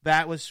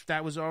 that was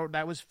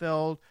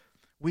filled.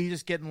 We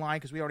just get in line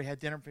because we already had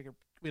dinner. Figured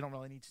we don't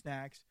really need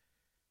snacks.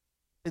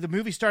 The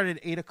movie started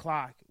at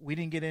 8:00. We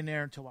didn't get in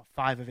there until about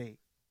 5 of 8.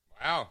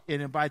 Wow!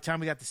 And by the time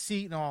we got the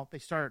seat and all, they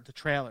started the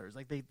trailers.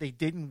 Like they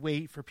didn't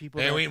wait for people.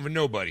 They ain't waiting for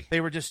nobody. They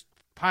were just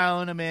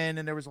piling them in,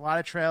 and there was a lot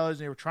of trailers,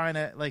 and they were trying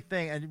to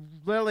and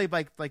literally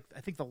like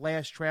I think the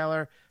last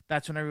trailer,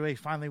 that's when everybody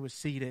finally was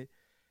seated,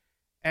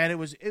 and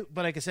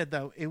but like I said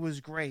though, it was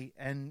great,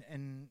 and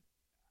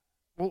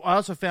well, I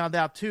also found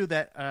out too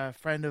that a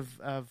friend of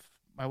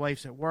my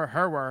wife's at work,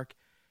 her work,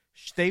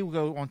 they will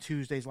go on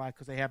Tuesdays live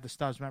because they have the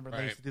Stubs member.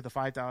 They used to do the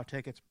 $5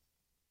 tickets.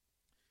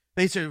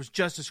 They said it was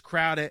just as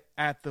crowded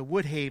at the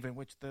Woodhaven,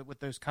 with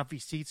those comfy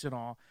seats and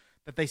all,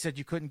 that they said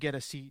you couldn't get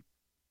a seat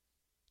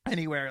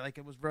anywhere. Like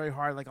it was very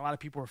hard. Like a lot of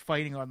people were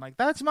fighting on like,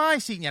 that's my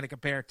seat, and you had to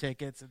compare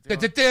tickets.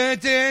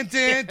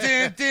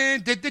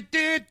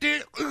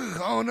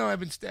 Oh no, I've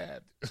been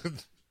stabbed.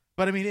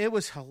 But I mean, it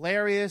was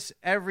hilarious.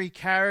 Every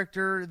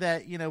character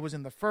that was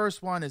in the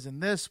first one is in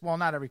this. Well,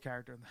 not every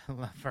character in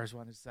the first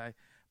one, to say,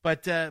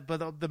 but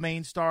the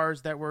main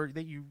stars that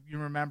you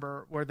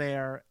remember were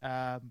there.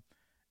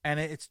 And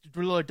it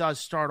really does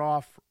start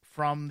off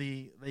from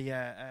the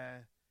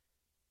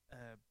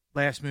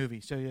last movie.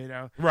 So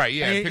right,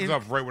 yeah, it picks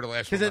up right where the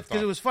last one.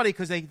 Because it was funny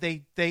because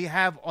they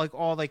have like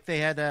all like they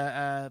had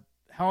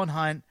Helen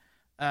Hunt,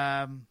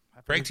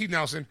 Craig T.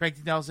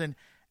 Nelson,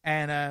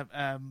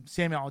 and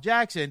Samuel L.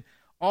 Jackson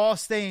all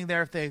staying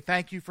there. If they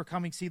thank you for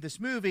coming see this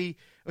movie.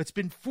 It's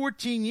been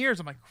 14 years.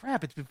 I'm like,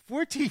 crap! It's been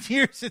 14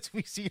 years since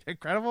we seen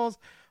Incredibles.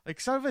 Like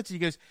some of it, he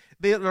goes,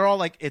 they're all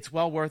like, it's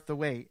well worth the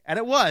wait, and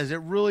it was. It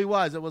really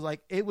was. It was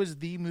like it was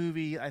the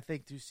movie I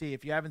think to see.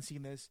 If you haven't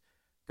seen this,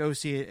 go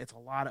see it. It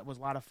was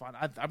a lot of fun.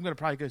 I'm going to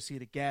probably go see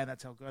it again.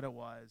 That's how good it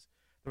was.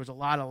 There was a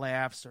lot of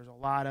laughs. There's a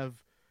lot of,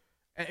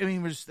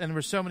 there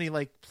were so many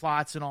like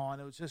plots and all,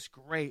 and it was just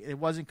great. It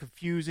wasn't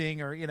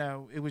confusing or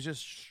it was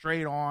just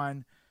straight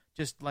on,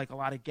 just like a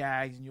lot of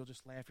gags, and you'll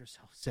just laugh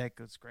yourself sick.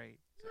 It's great.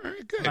 So all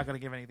right, good. I'm not going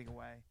to give anything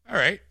away. All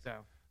right. So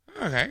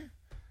okay.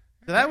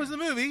 So that was the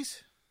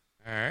movies.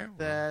 All right.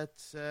 That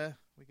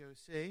we go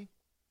see.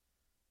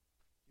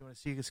 You want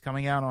to see it's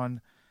coming out on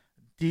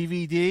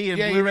DVD and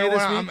Yeah, you Blu-ray know this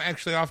what? week? I'm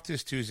actually off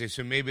this Tuesday,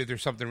 so maybe if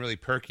there's something really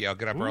perky, I'll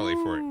get up early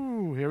for it.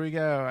 Ooh, here we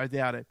go. I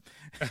doubt it.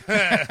 All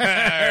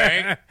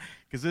right.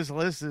 Because this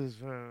list is...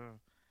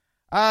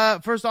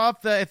 first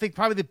off, I think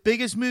probably the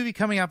biggest movie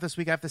coming out this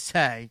week, I have to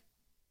say,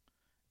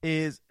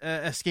 is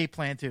Escape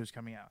Plan 2 is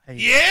coming out. Hey,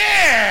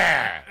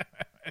 Yeah!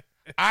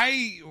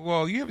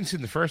 Well, you haven't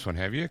seen the first one,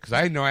 have you? Because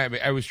I know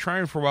I was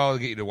trying for a while to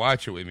get you to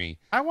watch it with me.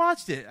 I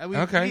watched it.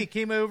 Okay. It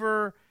came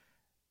over.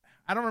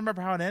 I don't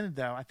remember how it ended,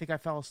 though. I think I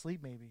fell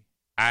asleep, maybe.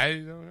 I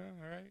don't know.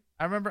 All right.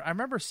 I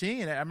remember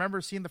seeing it. I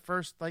remember seeing the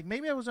first,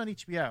 maybe I was on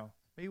HBO.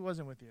 Maybe it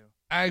wasn't with you.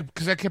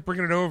 Because I kept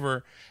bringing it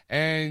over,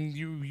 and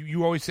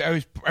you always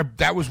say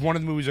that was one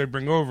of the movies I'd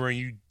bring over, and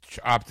you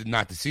opted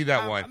not to see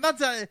that one. I'm not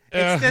saying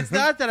it's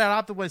not that I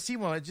opted to see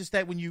one. It's just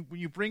that when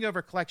you bring over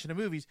a collection of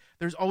movies,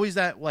 there's always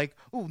that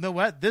oh, no,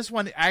 what this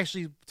one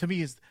actually to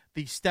me is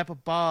the step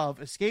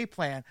above Escape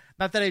Plan.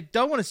 Not that I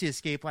don't want to see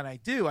Escape Plan. I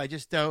do. I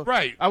just don't.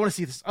 Right. I want to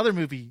see this other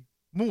movie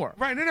more.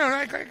 Right. No,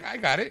 I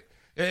got it.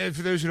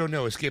 For those who don't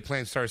know, Escape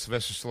Plan stars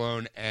Sylvester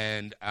Stallone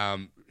and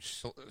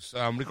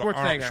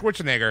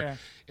Schwarzenegger. Yeah.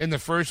 In the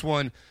first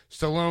one,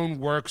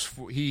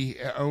 Stallone he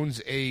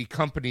owns a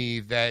company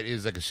that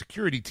is like a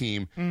security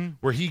team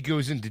where he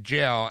goes into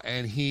jail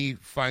and he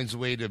finds a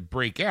way to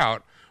break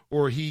out,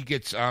 or he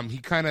gets he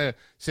kind of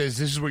says,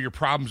 this is where your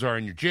problems are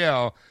in your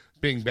jail,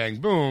 bing bang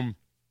boom,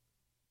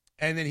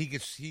 and then he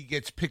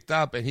gets picked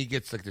up and he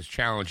gets like this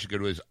challenge to go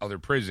to his other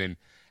prison,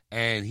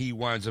 and he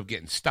winds up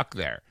getting stuck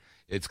there.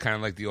 It's kind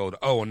of like the old,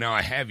 oh, now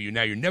I have you.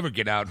 Now you never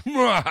get out.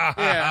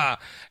 Yeah.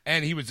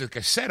 And he was like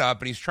a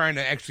setup, and he's trying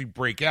to actually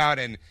break out.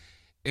 And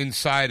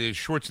inside is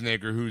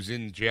Schwarzenegger, who's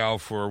in jail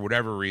for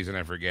whatever reason,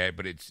 I forget.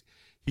 But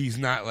he's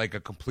not like a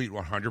complete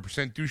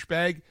 100%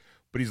 douchebag,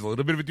 but he's a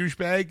little bit of a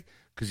douchebag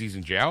because he's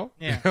in jail.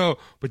 Yeah. You know?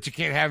 But you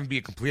can't have him be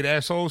a complete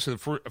asshole. So,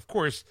 of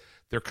course,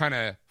 they're kind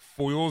of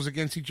foils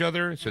against each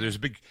other. So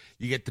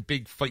you get the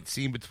big fight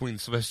scene between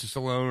Sylvester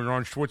Stallone and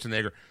Arnold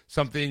Schwarzenegger,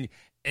 something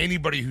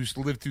anybody who's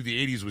lived through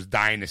the 80s was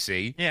dying to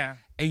see. Yeah.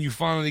 And you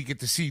finally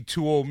get to see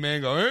two old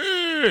men go,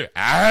 hey,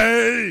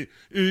 aye,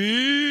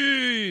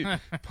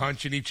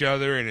 punching each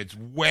other, and it's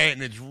wet,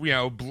 and it's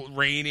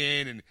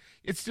raining, and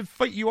it's the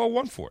fight you all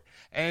want for.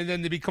 And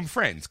then they become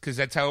friends, because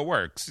that's how it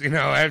works.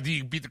 After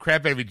you beat the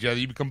crap out of each other,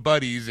 you become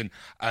buddies, and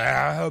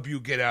I'll help you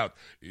get out.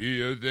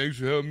 Yeah, thanks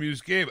for helping me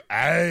escape.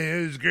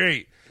 It was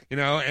great.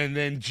 And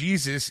then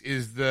Jesus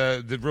is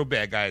the real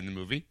bad guy in the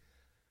movie,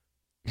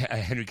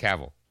 Henry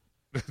Cavill.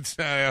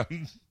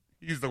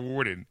 He's the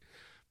warden,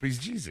 but he's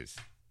Jesus.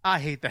 I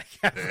hate that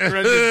guy.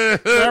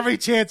 For every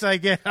chance I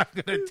get, I'm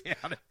going to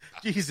down it.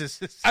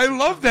 Jesus. I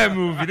love that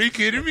movie. Are you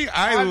kidding me?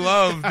 I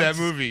love that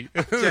movie.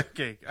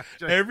 Joking.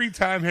 Every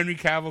time Henry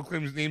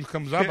Cavill's name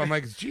comes up, I'm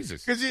like, it's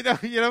Jesus. Because you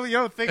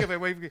don't think of it.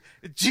 Wait,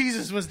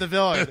 Jesus was the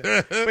villain.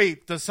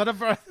 Wait, the son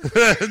of No,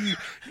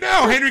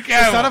 Henry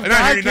Cavill. son of not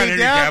God Henry came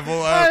down.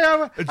 Cavill. I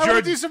want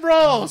to do some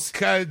roles.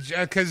 Because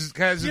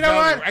You know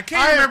what? I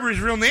can't remember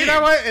his real name. You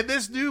know what? In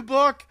this new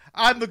book,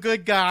 I'm the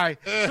good guy.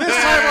 This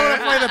time I'm going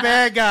to play the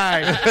bad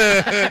guy.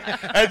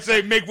 I'd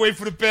say make way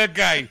for the bad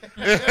guy.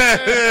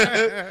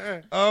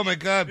 Oh my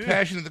God,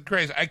 Passion of the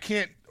Christ.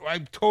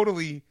 I'm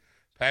totally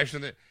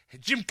passionate.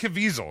 Jim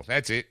Caviezel,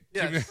 that's it.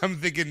 Yes. I'm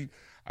thinking,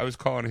 I was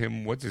calling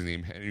him, what's his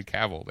name? Henry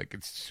Cavill. Like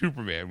it's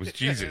Superman was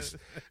Jesus.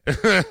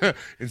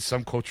 In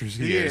some cultures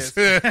he is.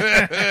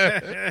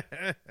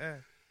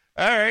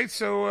 All right,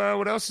 so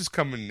what else is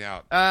coming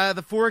out?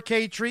 The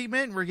 4K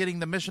treatment. We're getting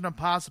the Mission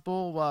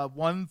Impossible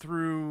 1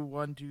 through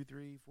 1, 2,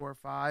 3, 4,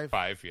 5.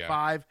 5, yeah.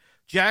 5.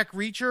 Jack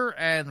Reacher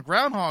and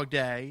Groundhog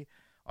Day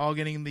all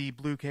getting the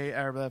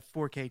the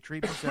 4K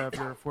treatment. So if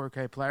you're a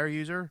 4K player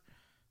user,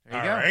 there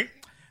you go. All right.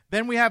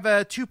 Then we have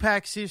a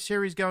 2-pack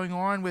series going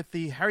on with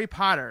the Harry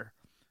Potter.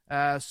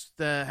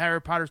 The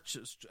Harry Potter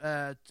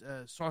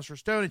Sorcerer's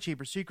Stone and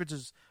Chamber of Secrets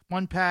is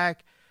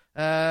 1-pack.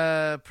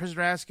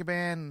 Prisoner of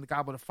Azkaban and the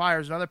Goblet of Fire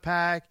is another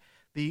pack.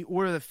 The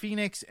Order of the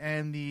Phoenix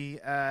and the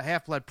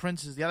Half-Blood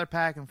Prince is the other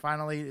pack. And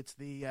finally, it's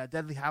the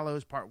Deadly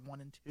Hallows Part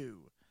 1 and 2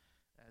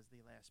 as the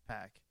last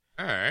pack.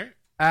 All right.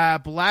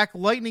 Black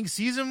Lightning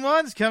Season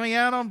 1 is coming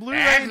out on Blu-ray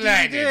and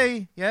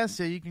DVD. Yes,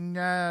 so you can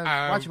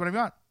watch it whenever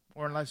you want.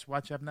 Or unless you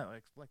have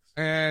Netflix.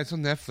 It's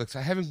on Netflix.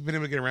 I haven't been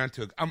able to get around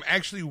to it. I'm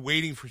actually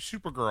waiting for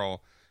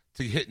Supergirl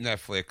to hit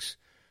Netflix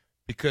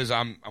because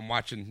I'm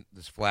watching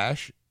this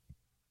Flash,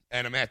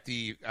 and I'm at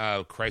the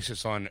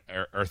Crisis on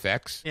Earth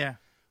X,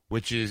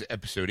 which is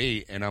episode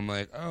 8, and I'm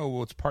like, oh,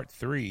 well, it's part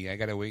 3. I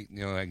gotta wait.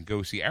 I can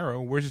go see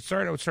Arrow. Where's it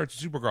start? Oh, it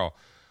starts at Supergirl.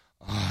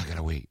 Oh, I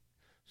gotta wait.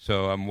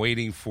 So I'm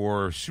waiting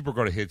for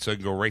Supergirl to hit so I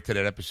can go right to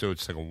that episode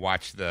so I can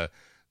watch the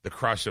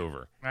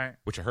crossover, right?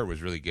 Which I heard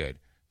was really good.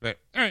 But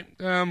all right,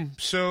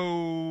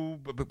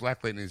 but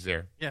Black Lightning is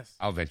there. Yes,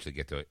 I'll eventually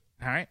get to it.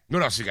 All right.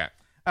 What else you got?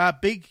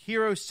 Big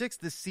Hero 6,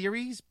 the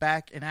series,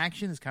 back in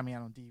action, is coming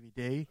out on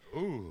DVD.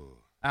 Ooh.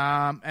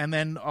 And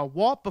then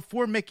Walt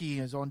Before Mickey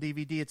is on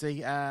DVD. It's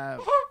a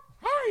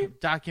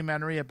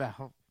documentary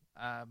about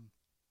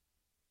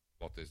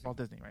Walt Disney. Walt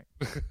Disney,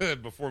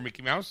 right? Before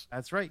Mickey Mouse?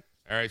 That's right.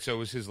 All right, so it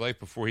was his life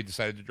before he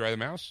decided to draw the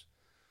mouse?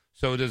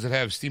 So does it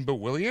have Steamboat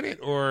Willie in it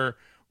or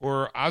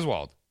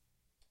Oswald?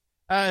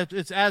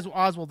 It's as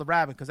Oswald the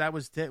Rabbit, because that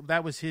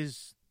was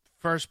his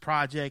first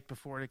project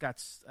before it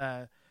got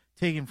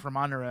taken from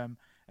under him.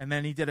 And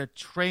then he did a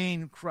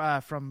train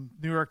from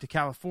New York to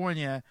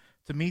California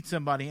to meet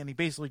somebody, and he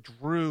basically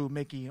drew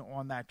Mickey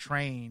on that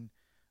train,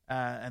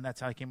 and that's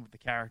how he came up with the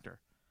character.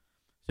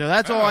 So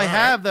that's all I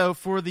have, though,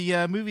 for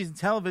the movies and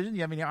television. Do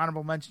you have any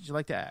honorable mentions you'd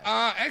like to add?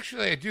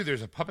 Actually, I do.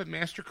 There's a Puppet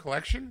Master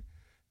collection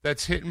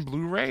that's hitting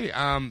Blu-ray.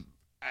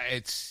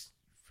 It's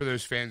for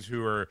those fans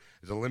who are,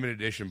 it's a limited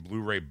edition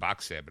Blu-ray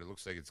box set, but it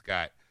looks like it's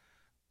got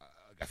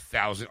like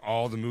 1,000,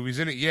 all the movies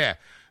in it. Yeah.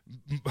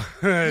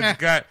 It's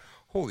got,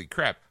 holy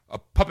crap, a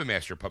Puppet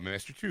Master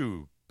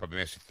 2, Puppet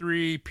Master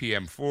 3,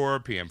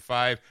 PM4,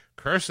 PM5,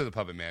 Curse of the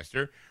Puppet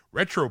Master,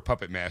 Retro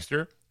Puppet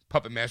Master,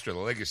 Puppet Master The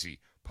Legacy,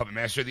 Puppet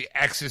Master The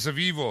Axis of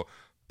Evil,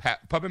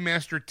 Puppet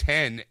Master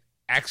 10,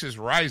 Axis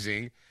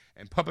Rising,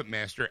 and Puppet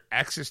Master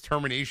Axis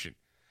Termination.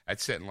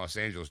 That's set in Los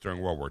Angeles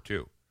during World War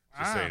II,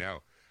 just so you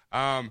know.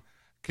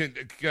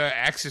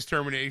 Axis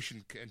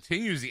Termination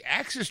continues the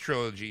Axis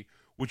trilogy,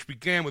 which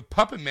began with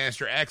Puppet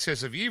Master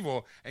Axis of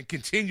Evil and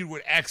continued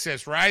with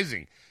Axis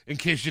Rising, in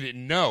case you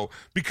didn't know,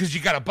 because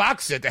you got a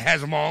box set that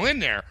has them all in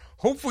there.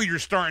 Hopefully you're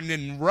starting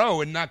in row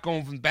and not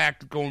going from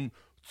back,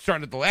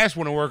 starting at the last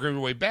one and working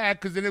your way back,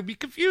 because then it'll be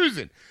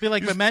confusing. Be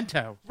like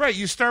Memento. Right,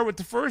 you start with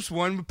the first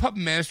one with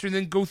Puppet Master and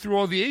then go through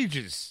all the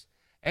ages.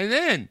 And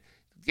then,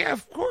 yeah,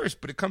 of course,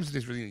 but it comes in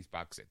this really nice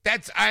box set.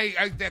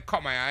 That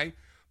caught my eye.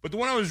 But the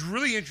one I was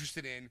really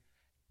interested in,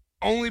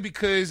 only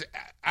because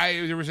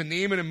there was a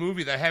name in a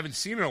movie that I haven't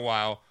seen in a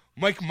while,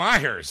 Mike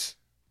Myers.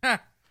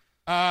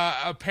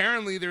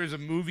 Apparently there's a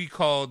movie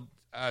called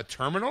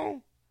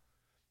Terminal.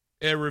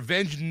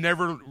 Revenge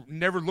Never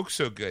Looks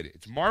So Good.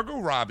 It's Margot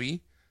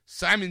Robbie,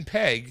 Simon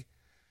Pegg,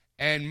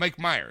 and Mike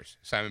Myers.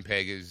 Simon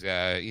Pegg is,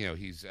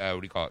 he's,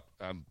 what do you call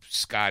it?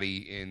 Scotty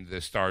in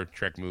the Star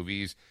Trek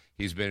movies.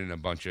 He's been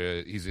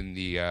in he's in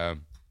the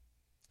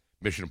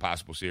Mission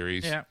Impossible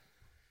series. Yeah.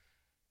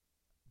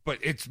 But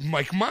it's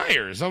Mike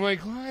Myers. I'm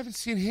like, well, I haven't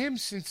seen him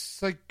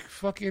since, like,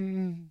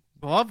 fucking...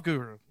 Love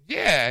Guru.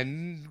 Yeah,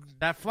 and...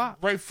 That flop.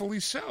 Rightfully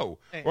so.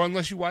 Hey. Or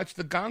unless you watch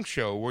The Gong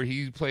Show, where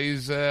he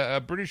plays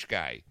a British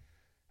guy.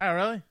 Oh,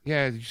 really?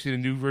 Yeah, did you see the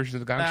new version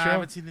of The Gong Show? I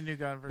haven't seen the new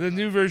version. The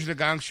new version of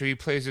The Gong Show, he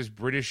plays this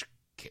British...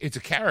 It's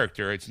a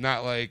character. It's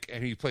not like...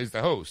 And he plays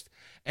the host.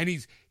 And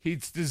he's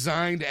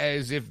designed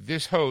as if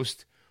this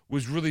host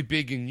was really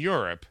big in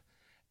Europe,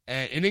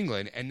 in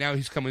England, and now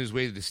he's coming his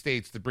way to the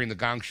States to bring The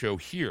Gong Show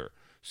here.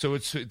 So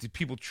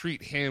people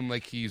treat him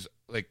like he's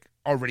like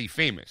already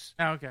famous.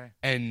 Oh, okay.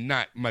 And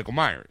not Michael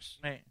Myers.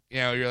 Right. You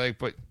know, you're like,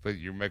 but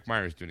you're Mike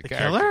Myers doing a The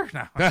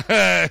character.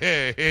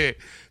 killer?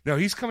 No. No,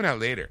 he's coming out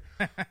later.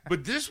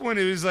 But this one,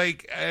 it was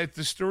like,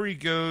 the story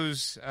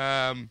goes,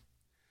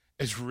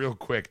 it's real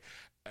quick.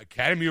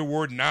 Academy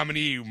Award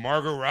nominee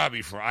Margot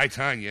Robbie for I,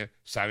 Tonya,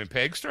 Simon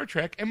Pegg, Star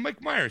Trek, and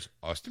Mike Myers,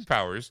 Austin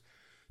Powers,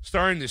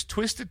 starring this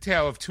twisted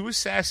tale of two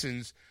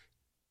assassins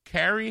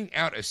carrying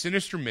out a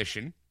sinister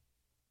mission,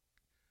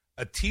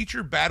 a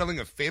teacher battling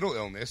a fatal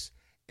illness,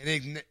 an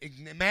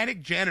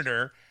enigmatic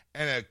janitor,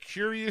 and a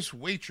curious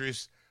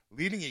waitress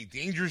leading a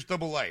dangerous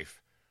double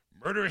life.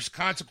 Murderous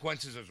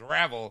consequences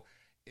unravel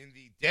in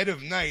the dead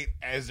of night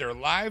as their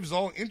lives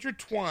all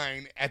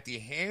intertwine at the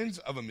hands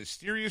of a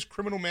mysterious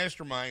criminal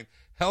mastermind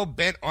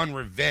hell-bent on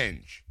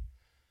revenge.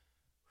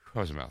 That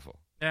was a mouthful.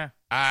 Yeah.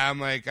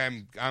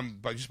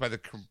 But just by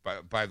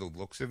the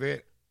looks of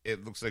it,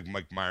 it looks like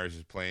Mike Myers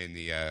is playing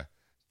the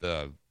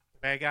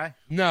bad guy?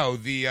 No,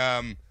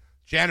 the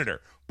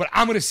janitor. But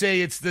I'm gonna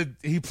say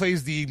he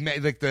plays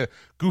the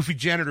goofy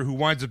janitor who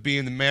winds up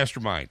being the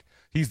mastermind.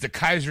 He's the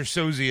Kaiser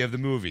Soze of the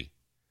movie.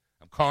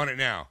 I'm calling it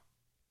now.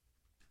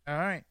 All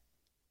right.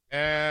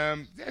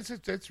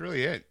 That's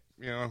really it.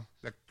 You know,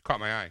 that caught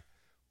my eye.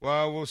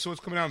 Well, so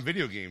what's coming out in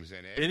video games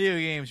then, Ed? Video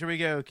games. Here we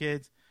go,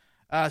 kids.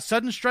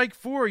 Sudden Strike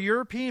 4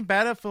 European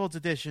Battlefields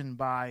Edition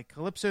by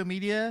Calypso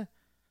Media.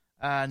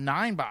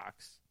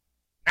 9-box.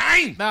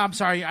 9? No, I'm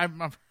sorry. I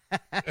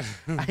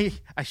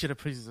should have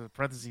put a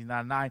parentheses,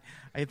 not 9.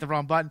 I hit the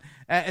wrong button.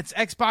 It's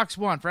Xbox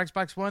One. For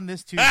Xbox One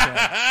this Tuesday.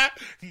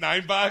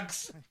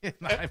 9-box?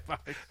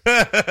 9-box.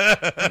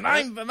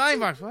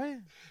 9-box, what?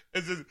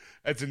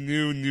 That's a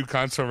new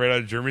console right out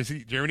of Germany.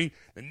 The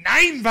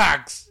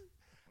 9-box.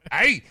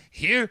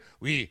 Here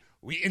we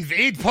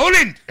invade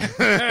Poland.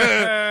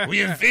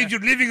 We invade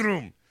your living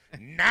room.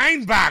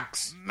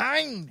 9-box.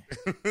 9.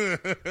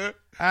 All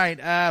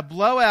right.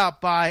 Blowout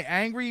by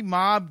Angry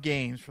Mob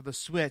Games for the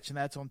Switch, and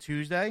that's on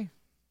Tuesday.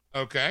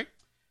 Okay.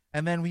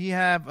 And then we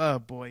have, oh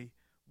boy,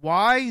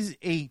 Wise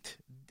 8.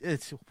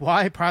 It's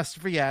Y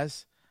apostrophe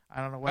S.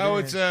 I don't know what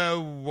it is.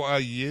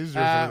 Yiz or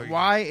something.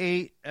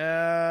 Y8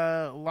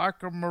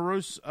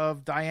 Lacrimosa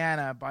of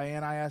Diana by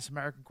NIS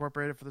American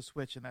Incorporated for the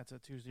Switch, and that's a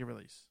Tuesday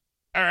release.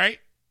 All right.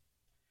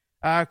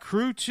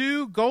 Crew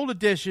 2 Gold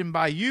Edition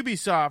by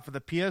Ubisoft for the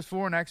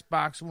PS4 and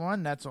Xbox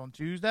One. That's on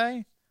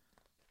Tuesday.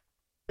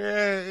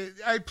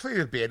 I played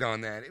a bit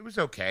on that. It was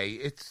okay.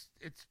 It's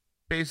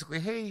basically,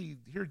 hey,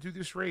 here, do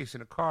this race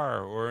in a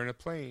car or in a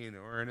plane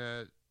or in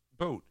a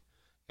boat,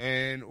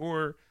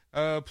 or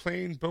a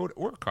plane, boat,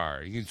 or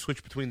car. You can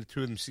switch between the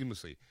two of them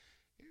seamlessly.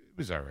 It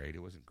was all right.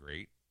 It wasn't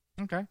great.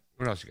 Okay.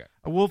 What else you got?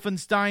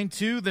 Wolfenstein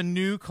 2, The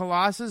New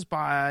Colossus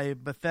by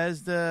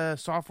Bethesda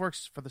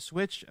Softworks for the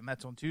Switch, and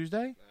that's on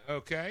Tuesday.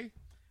 Okay.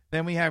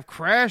 Then we have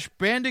Crash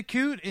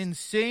Bandicoot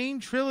Insane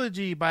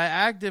Trilogy by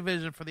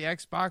Activision for the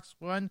Xbox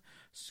One,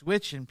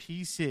 Switch, and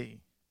PC.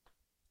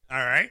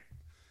 All right.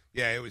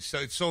 Yeah, it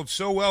sold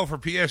so well for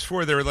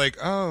PS4. They were like,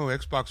 oh,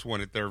 Xbox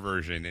wanted their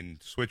version,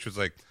 and Switch was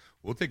like,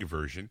 we'll take a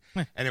version.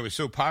 And it was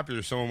so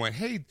popular, someone went,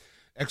 hey,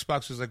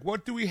 Xbox was like,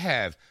 what do we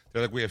have?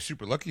 They're like, we have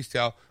Super Lucky's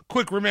Tale.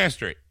 Quick,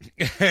 remaster it.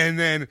 And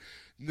then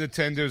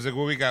Nintendo's like,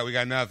 well, we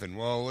got nothing.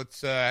 Well,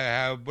 let's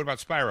what about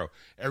Spyro?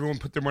 Everyone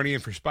put their money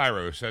in for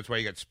Spyro, so that's why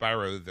you got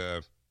Spyro,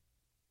 the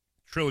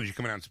trilogy,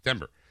 coming out in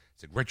September.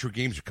 It's like retro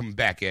games are coming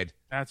back, Ed.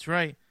 That's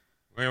right.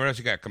 Wait, what else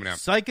you got coming out?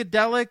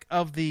 Psychedelic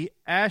of the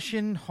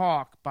Ashen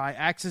Hawk by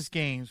Axis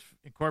Games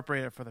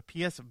Incorporated for the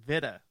PS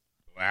Vita.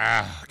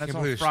 Wow, I That's can't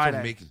on believe they're Friday.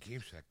 still making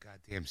games for that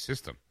goddamn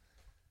system.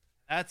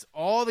 That's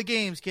all the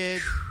games,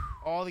 kids.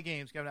 All the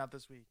games coming out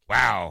this week.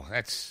 Wow,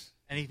 that's...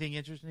 Anything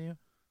interesting to you?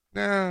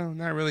 No,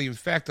 not really. In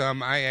fact,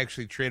 I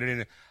actually traded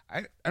in...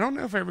 I don't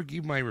know if I ever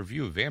gave my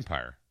review of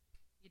Vampire.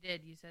 You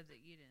did. You said that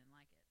you didn't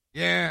like it.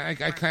 Yeah,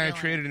 I kind feeling of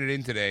traded it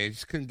in today. I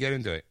just couldn't get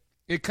into it.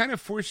 It kind of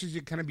forces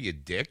you to kind of be a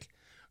dick.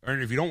 Or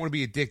if you don't want to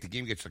be a dick, the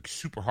game gets like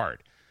super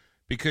hard.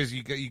 Because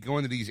you go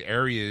into these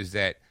areas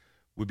that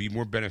would be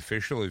more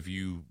beneficial if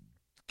you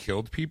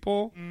killed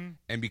people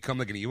and become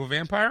like an evil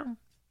vampire.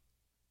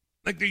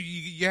 Like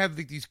you have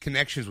like these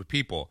connections with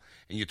people,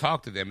 and you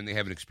talk to them, and they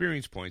have an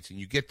experience points, and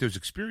you get those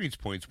experience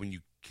points when you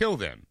kill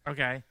them.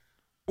 Okay.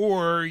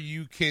 Or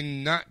you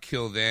can not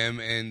kill them,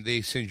 and they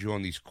send you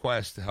on these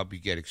quests to help you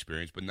get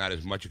experience, but not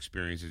as much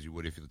experience as you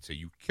would if, let's say,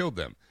 you killed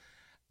them.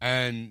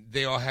 And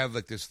they all have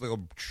like this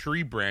little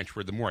tree branch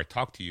where the more I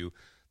talk to you,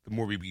 the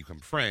more we become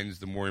friends,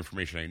 the more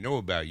information I know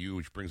about you,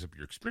 which brings up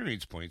your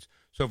experience points.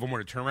 So if I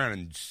want to turn around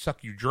and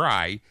suck you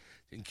dry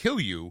and kill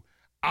you,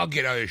 I'll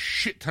get a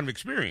shit ton of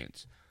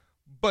experience.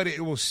 But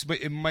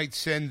it might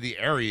send the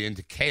area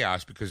into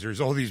chaos because there's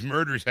all these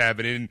murders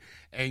happening,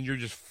 and you're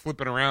just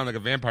flipping around like a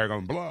vampire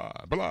going, blah,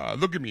 blah,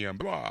 look at me, I'm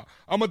blah.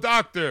 I'm a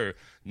doctor,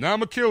 now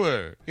I'm a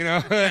killer, you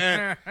know?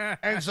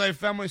 and so I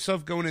found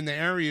myself going into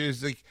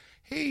areas like,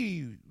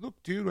 hey,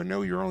 look, dude, I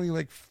know you're only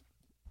like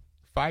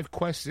 5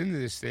 quests into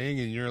this thing,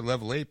 and you're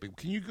level 8, but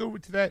can you go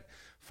to that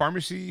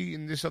pharmacy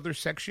in this other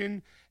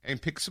section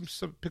and pick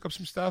up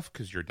some stuff?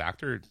 Because you're a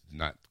doctor,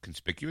 not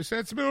conspicuous.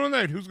 It's the middle of the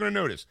night. Who's going to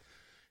notice?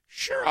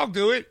 Sure, I'll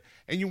do it.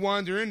 And you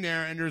wander in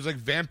there, and there's like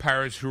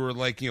vampires who are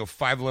like,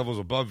 5 levels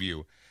above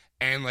you,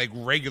 and like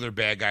regular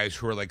bad guys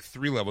who are like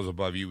 3 levels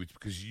above you. It's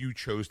because you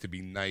chose to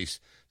be nice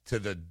to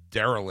the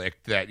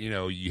derelict that,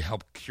 you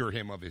help cure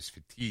him of his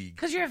fatigue.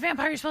 Because you're a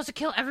vampire, you're supposed to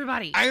kill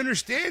everybody. I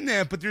understand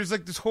that, but there's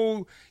like this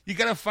whole, you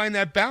got to find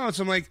that balance.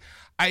 I'm like,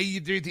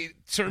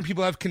 certain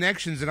people have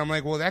connections, and I'm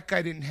like, well, that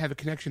guy didn't have a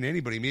connection to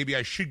anybody. Maybe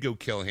I should go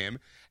kill him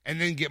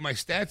and then get my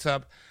stats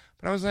up.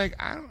 But I was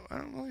like, I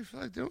don't really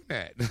feel like doing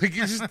that. Like,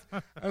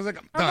 I was like,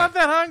 I'm I'm not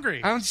that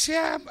hungry. I'm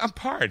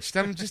parched.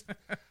 I'm just,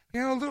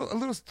 a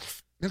little.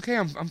 Okay,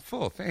 I'm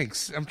full.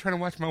 Thanks. I'm trying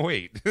to watch my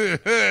weight. So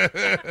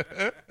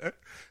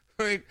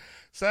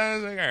I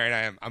was like, all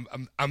right,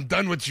 I'm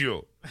done with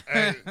you.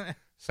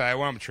 So I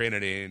wound up trading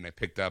it in, and I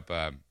picked up.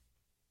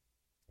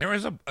 There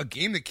was a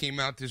game that came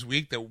out this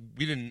week that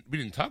we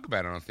didn't talk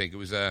about. I don't think it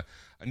was a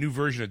new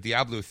version of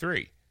Diablo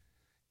 3.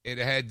 It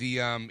had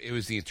it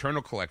was the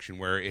Eternal Collection,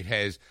 where it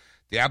has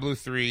Diablo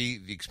 3,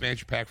 the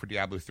expansion pack for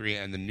Diablo 3,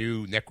 and the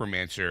new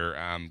Necromancer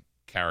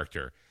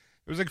character.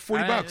 It was like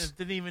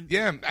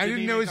 $40. I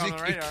didn't know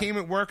it came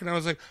at work, and I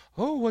was like,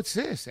 oh, what's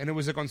this? And it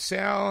was like on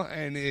sale,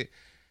 and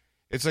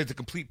it's like the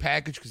complete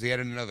package because they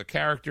added another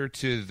character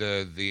to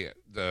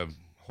the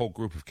whole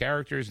group of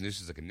characters, and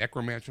this is like a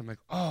Necromancer. I'm like,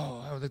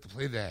 oh, I would like to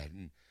play that.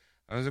 And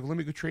I was like, let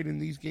me go trade in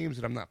these games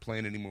that I'm not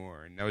playing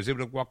anymore. And I was able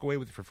to walk away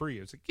with it for free.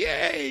 I was like,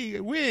 yay, I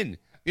win.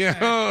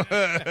 Yeah,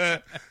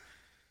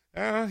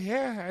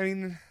 I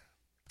mean,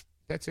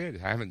 that's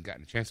it. I haven't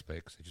gotten a chance to play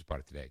it because I just bought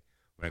it today.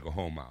 When I go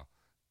home, I'll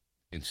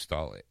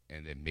install it.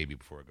 And then maybe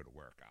before I go to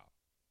work, I'll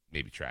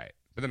maybe try it.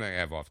 But then I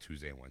have off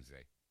Tuesday and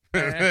Wednesday.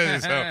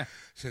 So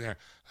sitting there,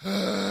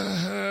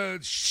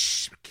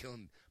 shh, I'm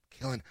killing.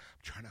 I'm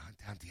trying to hunt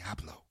down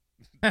Diablo.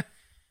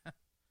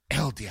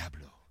 El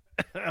Diablo.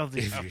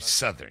 If you're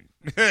Southern.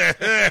 Is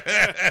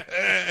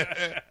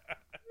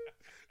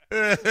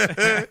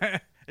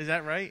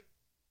that right?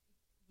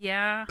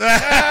 Yeah.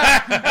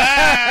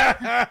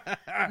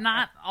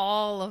 Not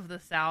all of the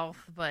South,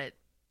 but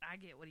I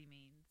get what he means.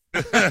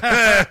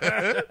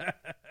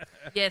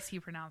 Yes, he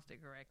pronounced it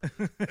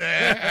correctly.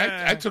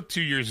 I took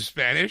 2 years of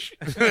Spanish.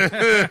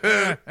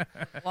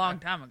 Long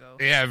time ago.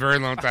 Yeah, a very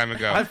long time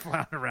ago. I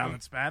floundered around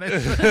in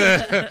Spanish.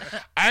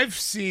 I've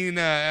seen,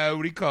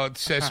 what do you call it,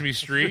 Sesame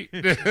Street.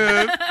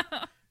 The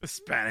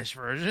Spanish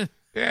version.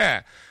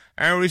 Yeah.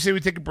 All right, we say we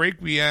take a break.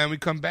 We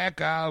come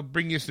back. I'll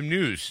bring you some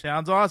news.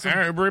 Sounds awesome. All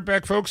right, we'll be right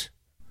back, folks.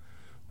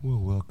 Well,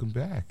 welcome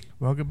back.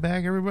 Welcome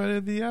back, everybody,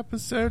 to the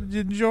episode. Did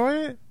you enjoy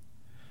it?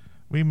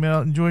 We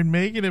enjoyed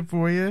making it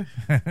for you.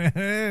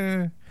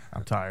 I'm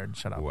tired.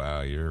 Shut up.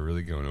 Wow, you're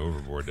really going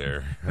overboard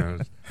there. I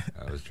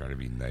was trying to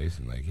be nice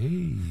and like,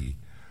 hey,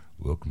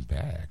 welcome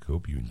back.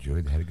 Hope you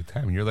enjoyed. Had a good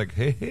time. And you're like,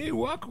 hey,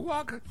 walk.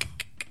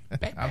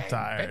 Bang, I'm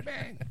tired.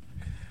 Bang.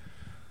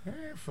 All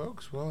right,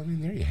 folks. Well, I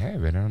mean, there you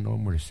have it. I don't know what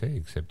more to say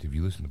except if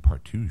you listen to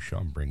part 2,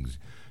 Sean brings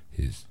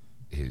his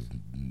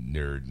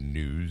nerd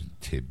news,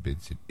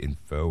 tidbits, and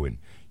info, and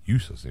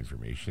useless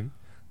information,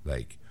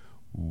 like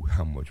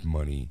how much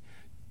money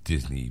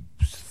Disney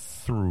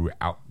threw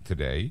out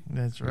today.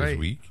 That's right. This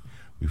week,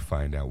 we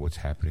find out what's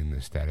happening in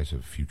the status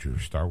of future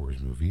Star Wars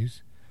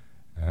movies,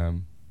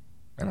 and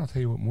I'll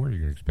tell you what more you're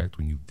going to expect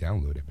when you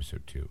download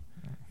episode 2.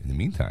 In the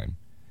meantime,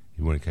 if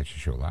you want to catch the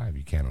show live,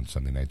 you can on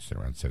Sunday nights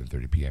around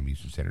 7:30 p.m.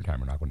 Eastern Standard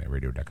Time on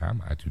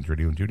AquanetRadio.com, iTunes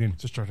Radio, and TuneIn.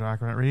 Just start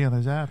Aquanet Radio on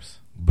those apps.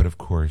 But of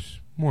course,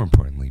 more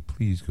importantly,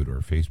 please go to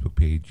our Facebook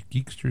page,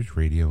 Geeksters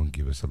Radio, and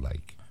give us a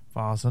like.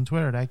 Follow us on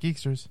Twitter at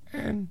Geeksters.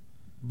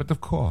 But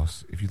of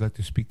course, if you'd like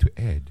to speak to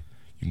Ed,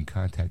 you can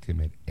contact him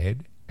at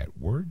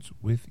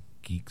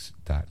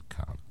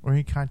ed@wordswithgeeks.com. Or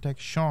you can contact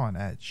Sean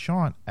at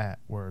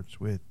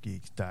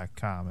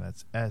wordswithgeeks.com. And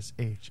that's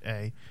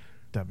SHAWN.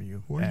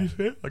 Why do you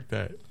say it like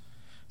that?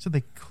 So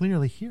they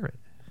clearly hear it.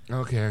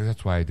 Okay,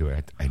 that's why I do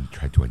it. I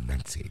try to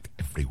enunciate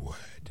every word.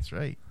 That's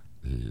right.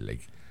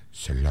 Like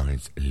Sir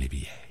Laurence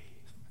Olivier.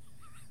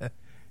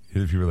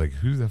 If you were like,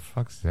 who the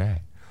fuck's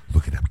that?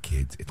 Look it up,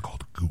 kids. It's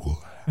called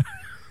Google.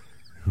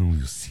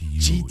 We'll see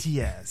you.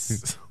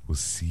 GTS. We'll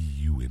see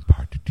you in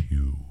part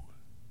 2.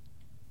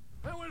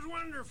 That was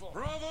wonderful.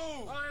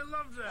 Bravo! I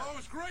loved that. Oh, it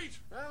was great.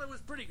 Well, it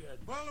was pretty good.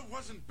 Well, it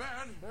wasn't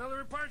bad. Well, there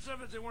were parts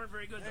of it that weren't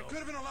very good, It though. could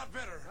have been a lot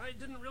better. I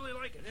didn't really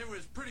like it. It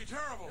was pretty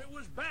terrible. It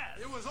was bad.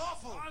 It was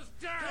awful. It was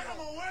Get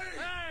terrible. him away!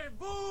 Hey,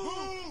 boo!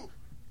 Boo!